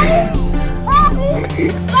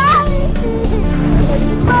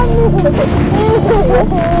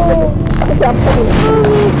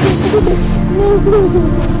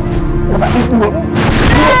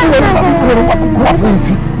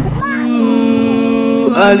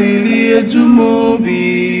 Alili ejumobi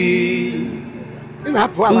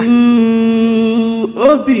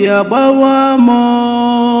obi agbawa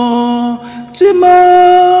mo chimo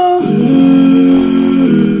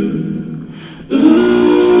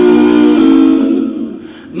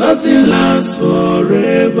nothing lasts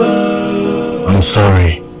forever. I'm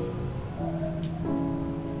sorry.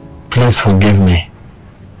 Please forgive me.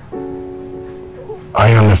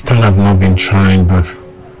 I understand I've not been trying, but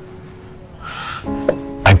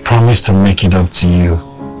I promise to make it up to you.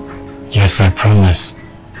 Yes, I promise.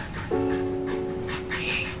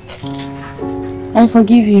 I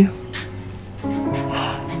forgive you.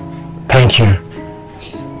 Thank you.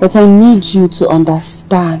 But I need you to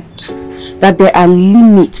understand that there are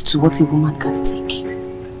limits to what a woman can take.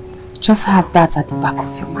 Just have that at the back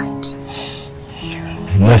of your mind.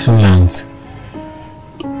 Lesson learned.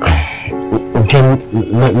 Okay,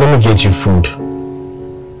 let me get you food.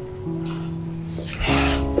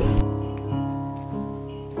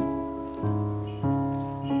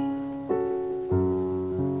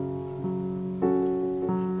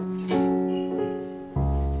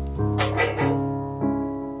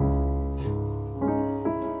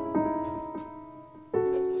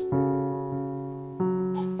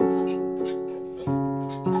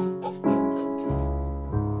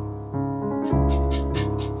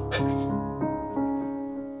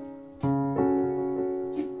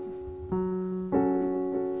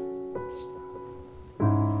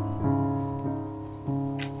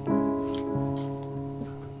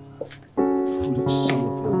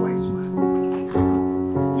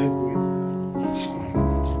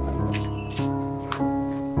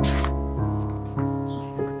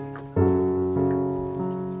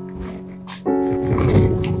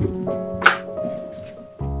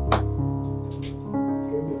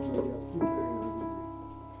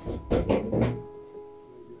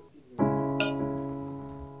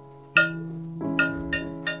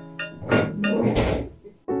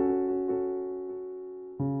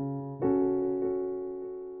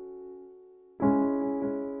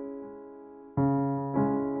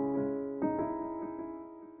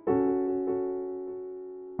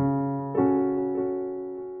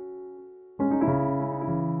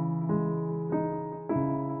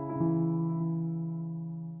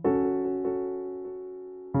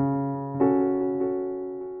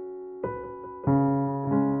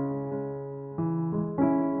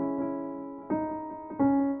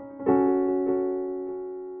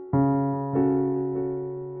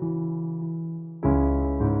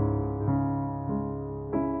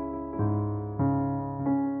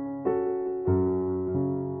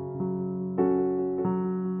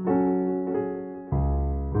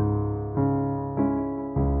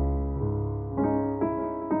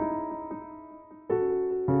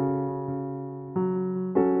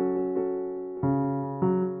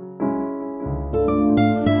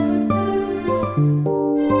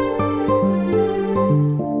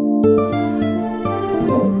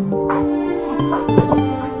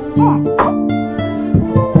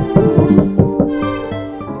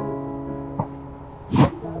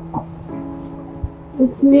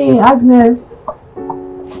 Agnes.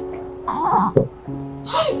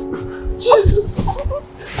 Jesus!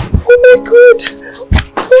 Oh my God!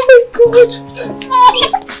 Oh my God!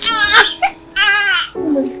 Oh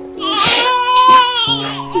my God!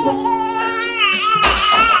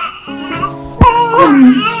 Come in.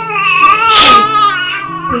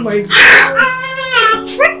 Oh my God!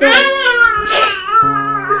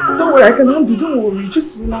 Don't worry, I can handle. Don't worry,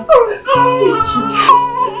 just relax.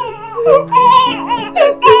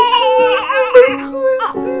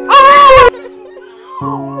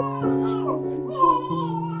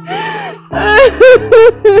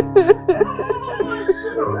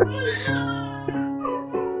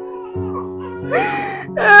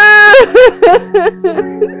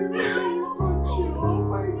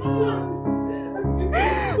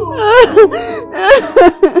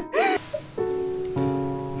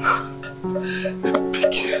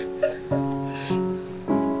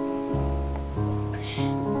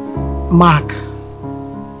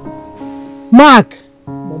 Mark!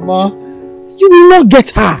 Mama! You will not get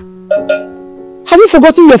her! Have you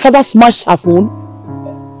forgotten your father smashed her phone?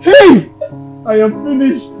 Hey! I am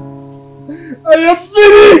finished! I am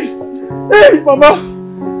finished! Hey, Mama!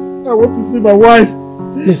 I want to see my wife!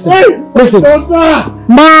 Listen, hey, listen!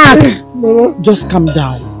 Mark! Hey, Mama! Just calm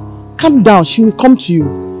down. Calm down, she will come to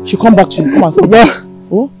you. She'll come back to you. Come and see. Mama!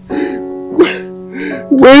 Oh?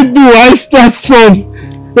 Where do I start from?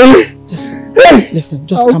 Listen,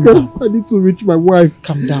 just calm down. I need to reach my wife.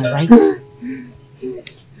 Calm down, right?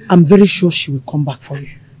 I'm very sure she will come back for you.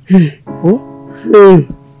 Oh?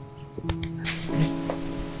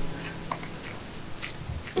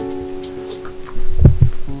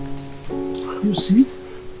 You see?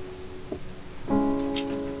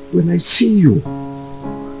 When I see you,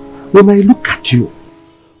 when I look at you,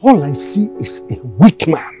 all I see is a weak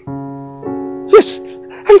man. Yes,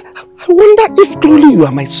 and I wonder if truly you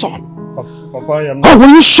are my son. Papa, I am not. Oh, will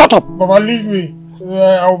you shut up? Papa, leave me.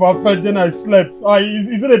 I overfed, then I slept.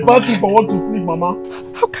 Is it a bad thing for one to sleep, Mama?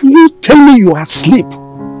 How can you tell me you are asleep?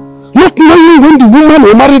 Not knowing when the woman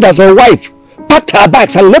you married as a wife packed her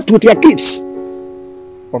bags and left with your kids.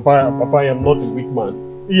 Papa, I am not a weak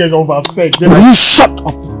man. He is overfed. Will you shut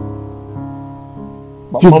up?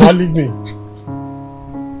 Mama, leave me.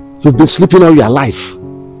 You've been sleeping all your life.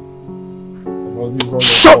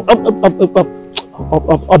 Shut up!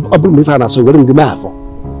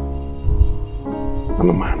 I'm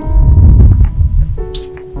a man.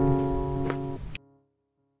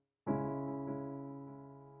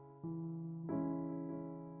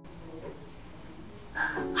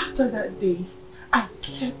 After that day, I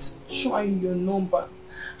kept trying your number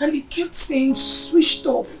and it kept saying switched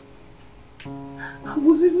off. I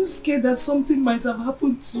was even scared that something might have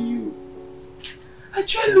happened to you. I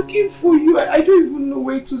tried looking for you. I don't even know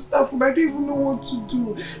where to start from. I don't even know what to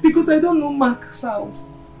do because I don't know Mark's house.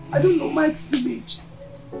 I don't know Mike's village.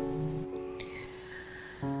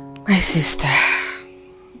 My sister.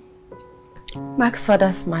 Mark's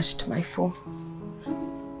father smashed my phone.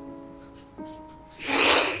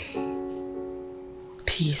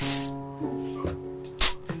 Peace.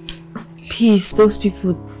 Peace. Those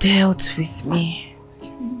people dealt with me. I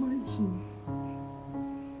can imagine.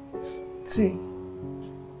 See,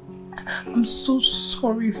 I'm so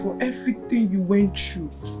sorry for everything you went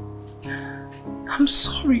through. I'm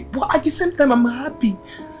sorry, but at the same time I'm happy.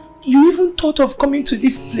 You even thought of coming to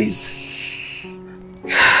this place.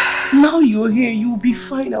 Now you're here, you'll be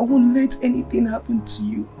fine. I won't let anything happen to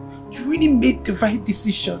you. You really made the right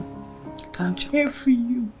decision. I'm here for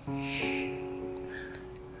you.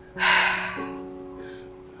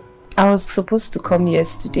 I was supposed to come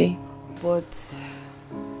yesterday, but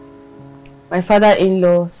my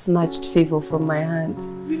father-in-law snatched favor from my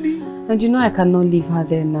hands. Really? And you know I cannot leave her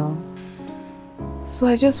there now. So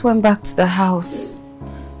I just went back to the house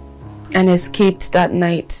and escaped that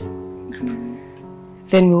night.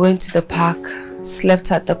 Then we went to the park,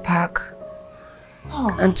 slept at the park,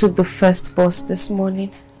 and took the first bus this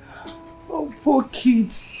morning. Oh, poor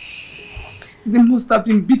kids. They must have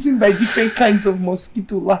been bitten by different kinds of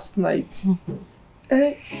mosquito last night.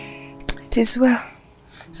 It is well.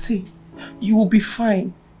 See, you will be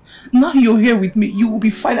fine. Now you're here with me, you will be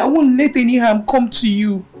fine. I won't let any harm come to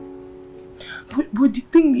you. But the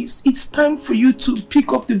thing is, it's time for you to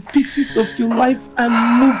pick up the pieces of your life and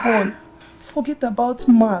move on. Forget about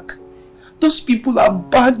Mark. Those people are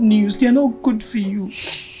bad news. They are not good for you.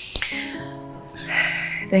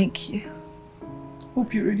 Thank you.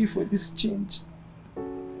 Hope you're ready for this change.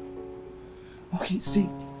 Okay, see,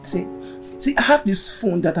 I have this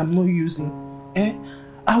phone that I'm not using.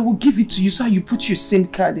 I will give it to you so you put your SIM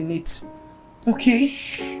card in it. Okay?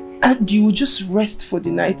 And you will just rest for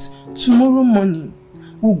the night. Tomorrow morning,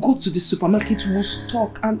 we'll go to the supermarket, we'll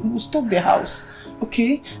stock the house.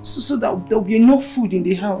 Okay? So that there'll be enough food in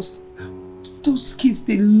the house. Those kids,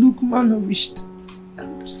 they look malnourished.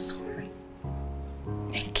 I'm sorry.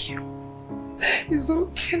 Thank you. It's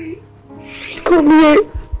okay. Come here.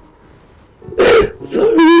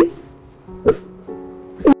 Sorry.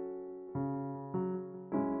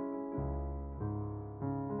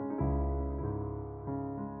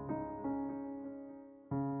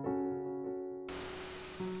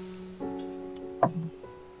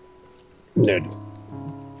 Ned,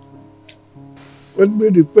 let me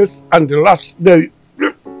the first and the last day.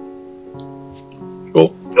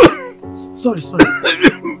 Oh. Sorry.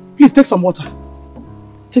 Please take some water.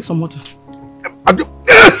 Take some water.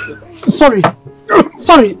 Sorry.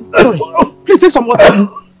 Please take some water.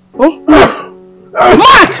 Oh,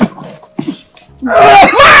 Mark!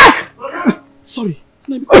 Sorry.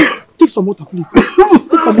 Take some water, please. Take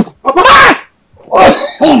some water. Papa!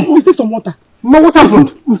 Please take some water. Mama, what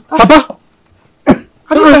happened? Papa?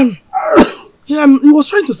 He was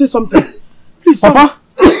trying to say something. Please, Papa?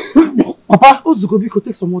 Papa? Ozugobiko,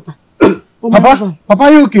 take some water. Papa? Papa,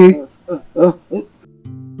 are you okay?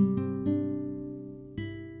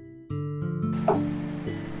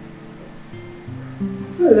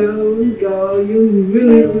 Hello, girl. You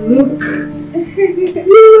really look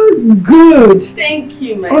good. Thank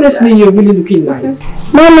you, my Honestly, you're really looking nice.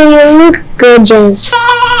 Mommy, you look gorgeous.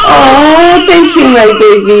 Oh, thank you, my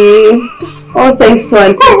baby. Oh, thanks to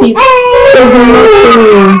Auntie Peace. There's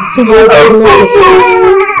nothing to go to.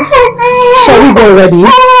 Shall we go already?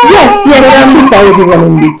 Yes. Kids are already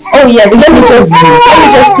running late. Oh yes. Let me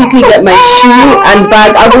just quickly get my shoe and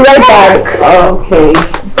bag. I'll be right back. Okay.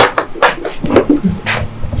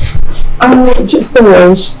 Just don't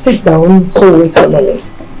worry. Sit down. So wait for me.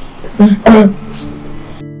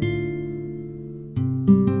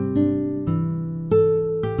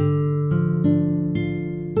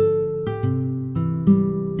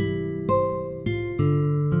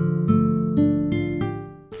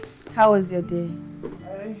 How was your day?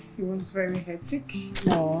 It was very hectic.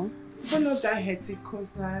 No. But not that hectic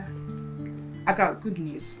because I got good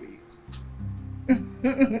news for you.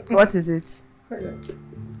 What is it?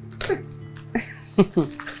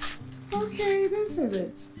 Okay, this is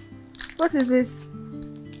it. What is this?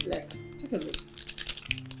 Look, take a look.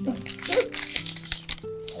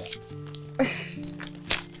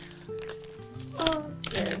 Oh,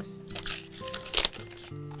 good.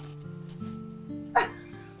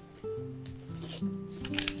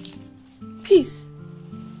 Peace.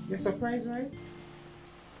 You're surprised, right?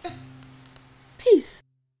 Peace.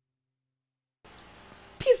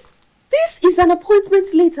 Peace. This is an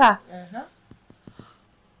appointment letter. Uh-huh.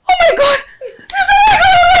 Oh my God! Peace,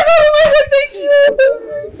 oh my God, thank you!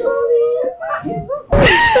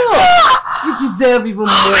 You deserve even more.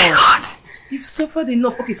 Oh my God! You've suffered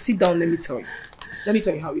enough. Okay, sit down, let me tell you. Let me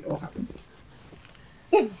tell you how it all happened.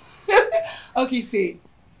 Okay, see.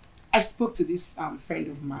 I spoke to this friend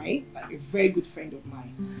of mine, like a very good friend of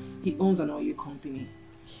mine. He owns an oil company.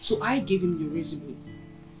 So I gave him your resume.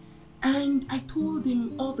 And I told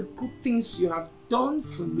him all the good things you have done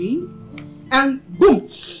for me. And boom!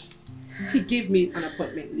 He gave me an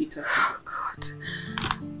appointment later. Oh God.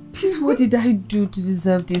 Peace, what did I do to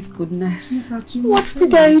deserve this goodness? What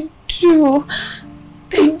did I do?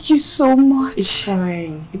 Thank you so much. It's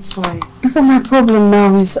fine. It's fine. But my problem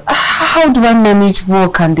now is, how do I manage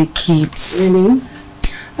work and the kids? Really?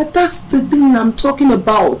 And that's the thing I'm talking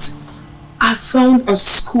about. I found a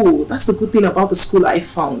school. That's the good thing about the school I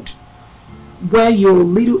found. Where your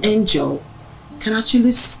little angel can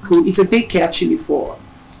actually school. It's a daycare actually for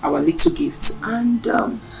our little gifts. And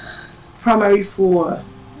primary for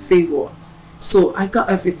favor. So I got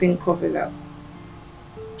everything covered up.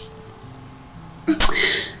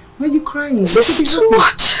 Why are you crying? This is too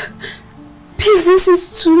much. Peace, this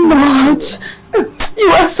is too much. You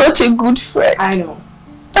are such a good friend. I know.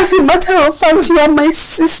 As a matter of fact, you are my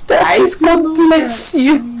sister. God bless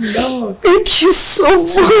you. No. Thank you so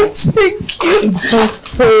much. Thank you. It's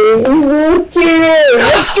okay.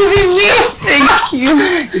 Excuse me. Thank you.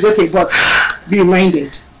 It's okay, but be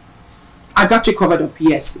reminded. I got you covered up,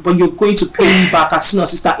 yes, but you're going to pay me back as soon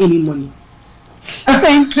as you start earning money.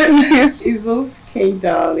 Thank you. It's okay,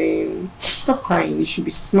 darling. Stop crying. You should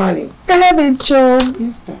be smiling. I have a job.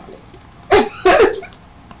 Yes, darling.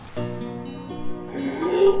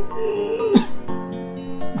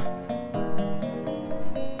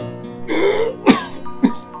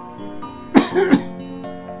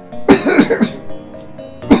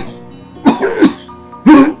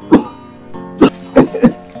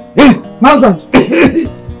 Hey, my husband.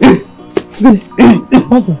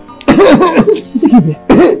 Husband. Is it here?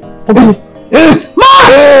 Okay.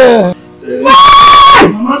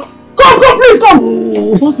 Mama! Come, please, come!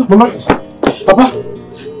 Husband. Mama! Papa!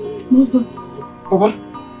 Husband. Papa!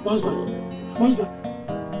 Husband. Husband.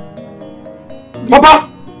 Papa!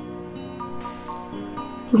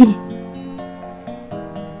 Okay.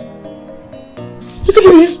 Is it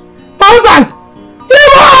here? Husband!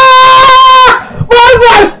 Tiba!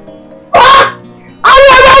 Husband!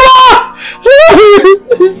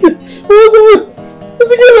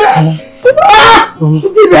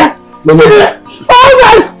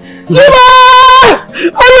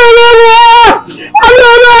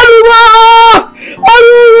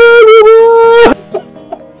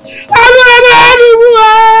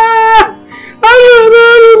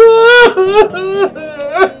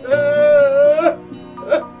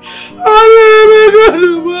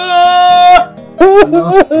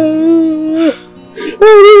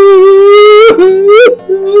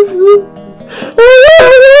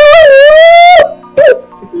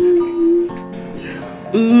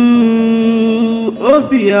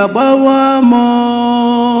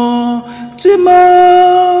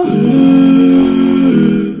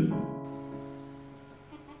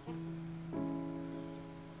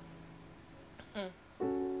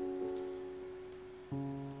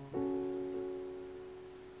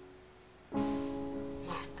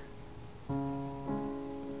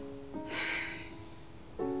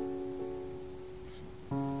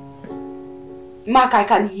 Mark, I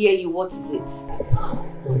can hear you. What is it?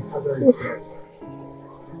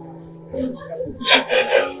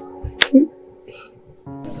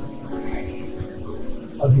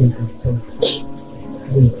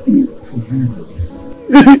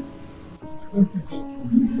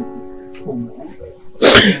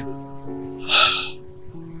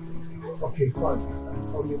 Okay, fine. I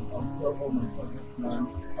promise I'll sell all my father's land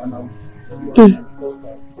and I'll give you my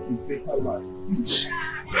daughters a better life.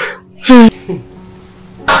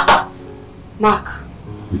 Mark,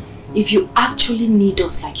 if you actually need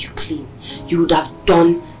us like you claim, you would have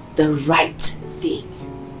done the right thing.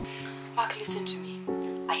 Mark, listen to me.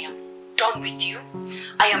 I am done with you.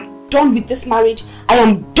 I am done with this marriage. I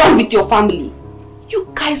am done with your family. You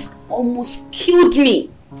guys almost killed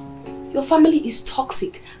me. Your family is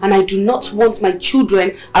toxic and I do not want my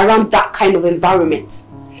children around that kind of environment.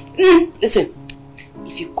 Listen,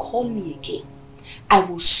 if you call me again, I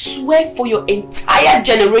will swear for your entire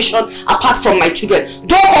generation apart from my children.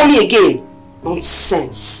 Don't call me again.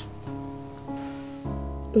 Nonsense.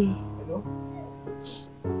 Hello?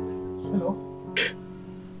 Hello?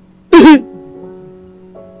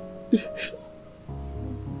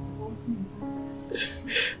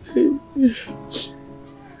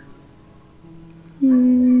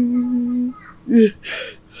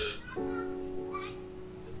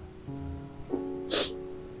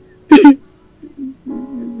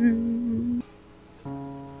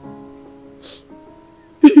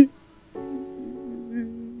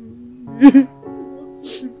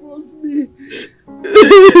 Divorce me.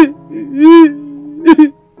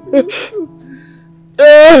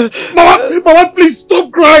 Mama, please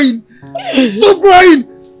stop crying. Stop crying.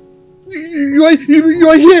 You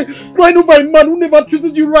are here crying over a man who never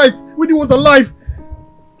treated you right when he was alive.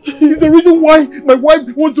 He's the reason why my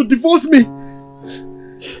wife wants to divorce me.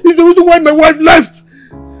 He's the reason why my wife left.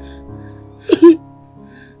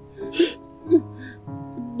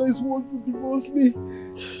 Nice wants to divorce me.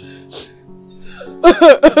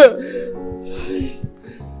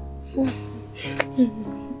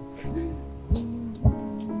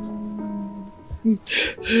 Can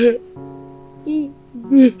you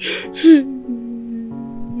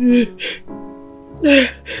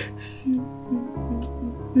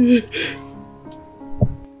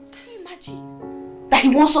imagine that he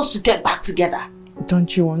wants us to get back together?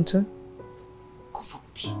 Don't you want to? God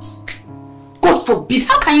forbid. God forbid.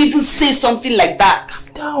 How can you even say something like that?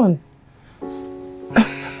 Calm down.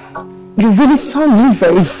 You really sound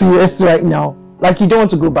very serious right now. Like you don't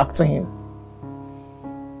want to go back to him.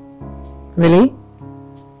 Really?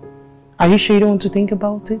 Are you sure you don't want to think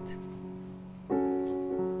about it?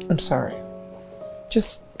 I'm sorry.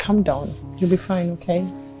 Just calm down. You'll be fine, okay?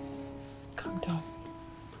 Calm down.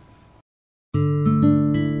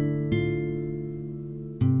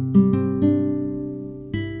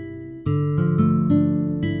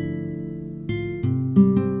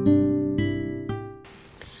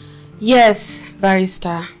 Yes,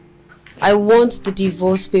 barrister. I want the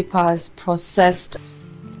divorce papers processed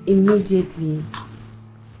immediately.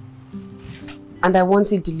 And I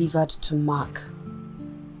want it delivered to Mark.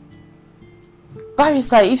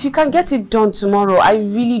 Barrister, if you can get it done tomorrow, I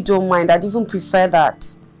really don't mind. I'd even prefer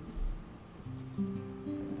that.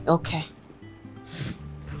 Okay.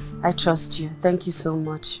 I trust you. Thank you so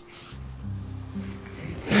much.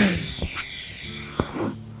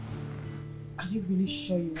 Are you really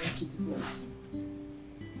sure you want to divorce him?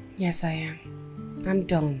 Yes, I am. I'm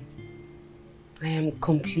done. I am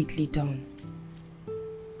completely done.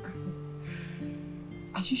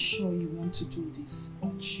 Are you sure you want to do this? Or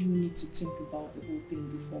do you need to think about the whole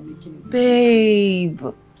thing before making a decision?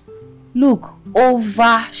 Babe! Look,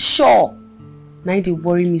 over sure. Now they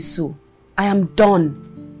worry me so. I am done.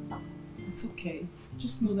 It's okay.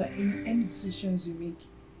 Just know that in any decisions you make,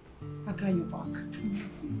 I got your back.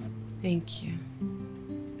 Thank you.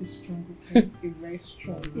 Be strong, okay? Be very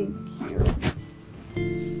strong. Thank you.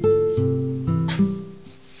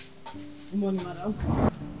 Good morning, madam.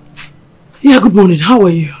 Yeah, good morning. How are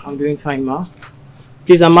you? I'm doing fine, ma.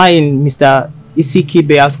 Please, am I in Mr. Isiki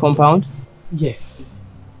Bear's compound? Yes.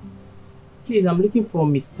 Please, I'm looking for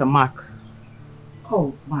Mr. Mark.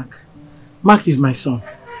 Oh, Mark. Mark is my son.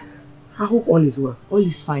 I hope all is well. All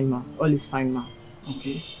is fine, ma. All is fine, ma.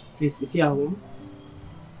 Okay. Please, is he at home?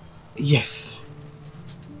 Yes.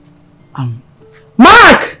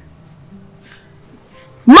 Mark!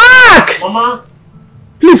 Mark! Mama!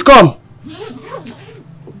 Please come.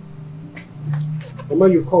 Mama,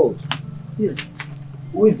 you called? Yes.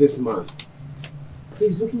 Who is this man?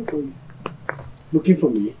 He's looking for you. Looking for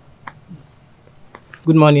me? Yes.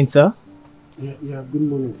 Good morning, sir. Yeah, good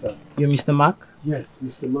morning, sir. You're Mr. Mark? Yes,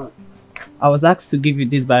 Mr. Mark. I was asked to give you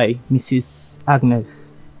this by Mrs. Agnes.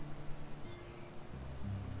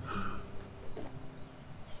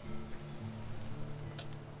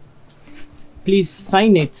 Please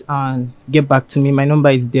sign it and get back to me. My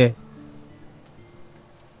number is there.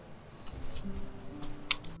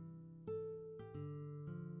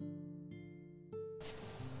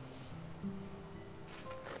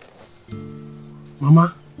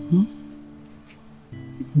 Mama?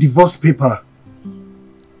 Divorce paper.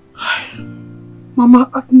 Mama,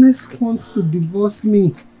 Agnes wants to divorce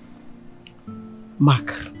me.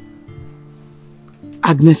 Mark,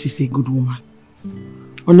 Agnes is a good woman.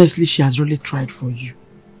 Honestly, she has really tried for you.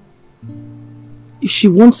 If she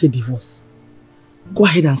wants a divorce, go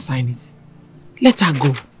ahead and sign it. Let her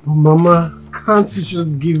go. But Mama, can't you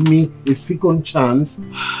just give me a second chance?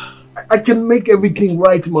 I can make everything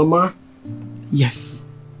right, Mama. Yes.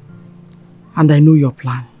 And I know your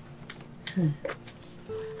plan.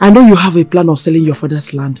 I know you have a plan of selling your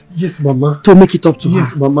father's land. Yes, Mama. To make it up to her.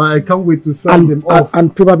 Yes, Mama. I can't wait to sign them off.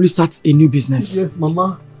 And probably start a new business. Yes,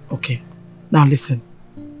 Mama. Okay. Now listen.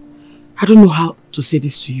 I don't know how to say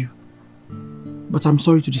this to you, but I'm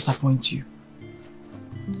sorry to disappoint you.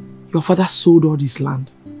 Your father sold all this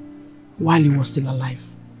land while he was still alive.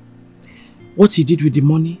 What he did with the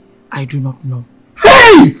money, I do not know.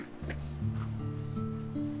 Hey!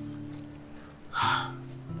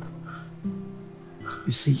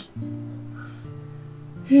 You see?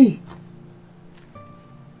 Hey!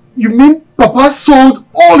 You mean Papa sold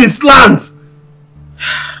all his lands?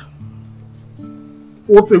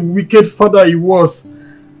 What a wicked father he was.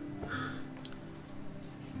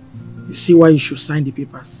 You see why you should sign the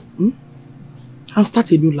papers? And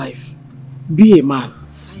start a new life. Be a man.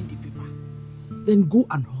 Sign the paper. Then go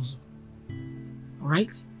and hustle.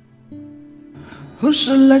 Alright? Who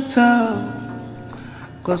should let her?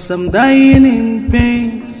 'Cause I'm dying in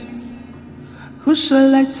pain. Who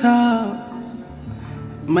should let her?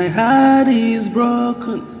 My heart is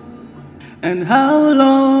broken. And how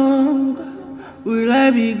long will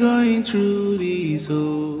I be going through this?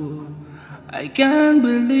 Oh, I can't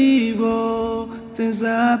believe all things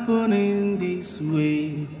are happening this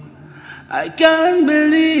way. I can't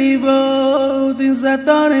believe all things are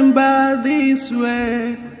turning bad this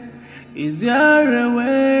way. Is there a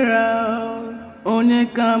way out? Onye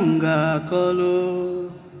kam ga kolo.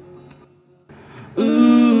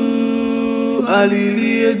 Ooh,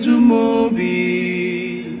 alili ejumobi.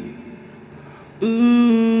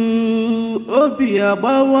 Ooh, obi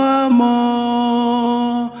agbawa mo.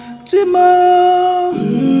 Chimo.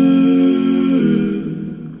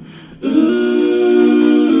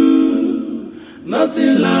 Ooh,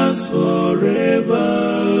 nothing lasts forever.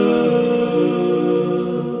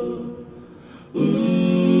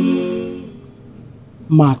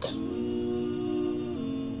 Mark,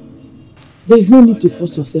 there is no need to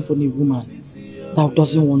force yourself on a woman that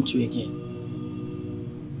doesn't want you again.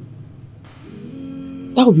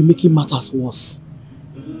 That will be making matters worse.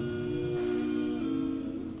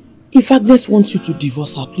 If Agnes wants you to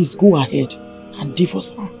divorce her, please go ahead and divorce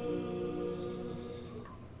her.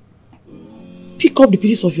 Pick up the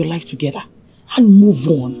pieces of your life together and move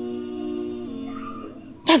on.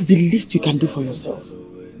 That's the least you can do for yourself.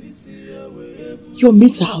 Your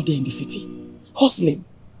mates are out there in the city, hustling,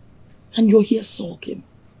 and you're here sulking.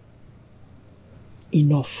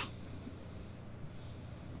 Enough.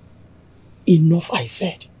 Enough, I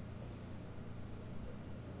said.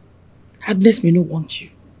 Agnes may not want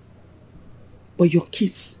you, but your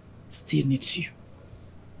kids still needs you.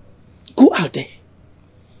 Go out there.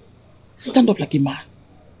 Stand up like a man.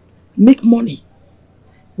 Make money.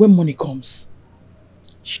 When money comes,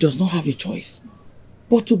 she does not have a choice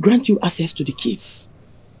but to grant you access to the kids.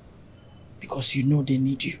 Because you know they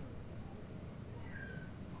need you.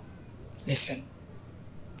 Listen,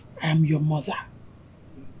 I am your mother.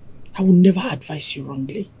 I will never advise you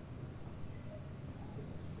wrongly.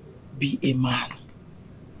 Be a man.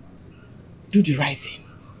 Do the right thing.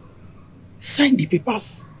 Sign the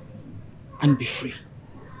papers and be free.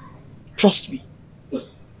 Trust me.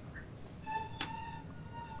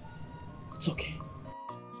 It's okay.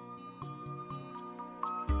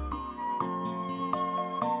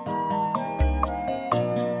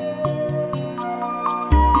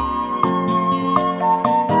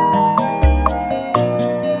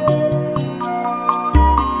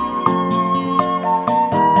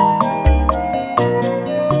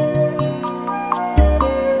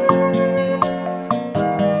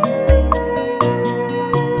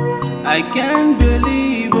 I can't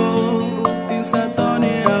believe things are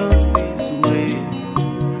turning out this way.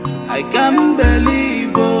 I can't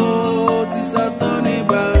believe things are turning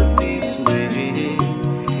out this way.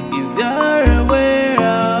 Is there a way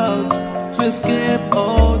out to escape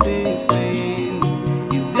all these things?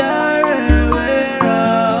 Is there a way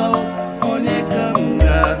out? Onye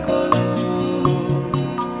kamga kolo.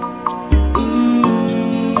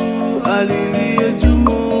 Ooh, alili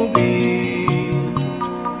ejumobi.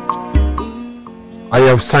 I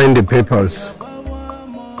have signed the papers.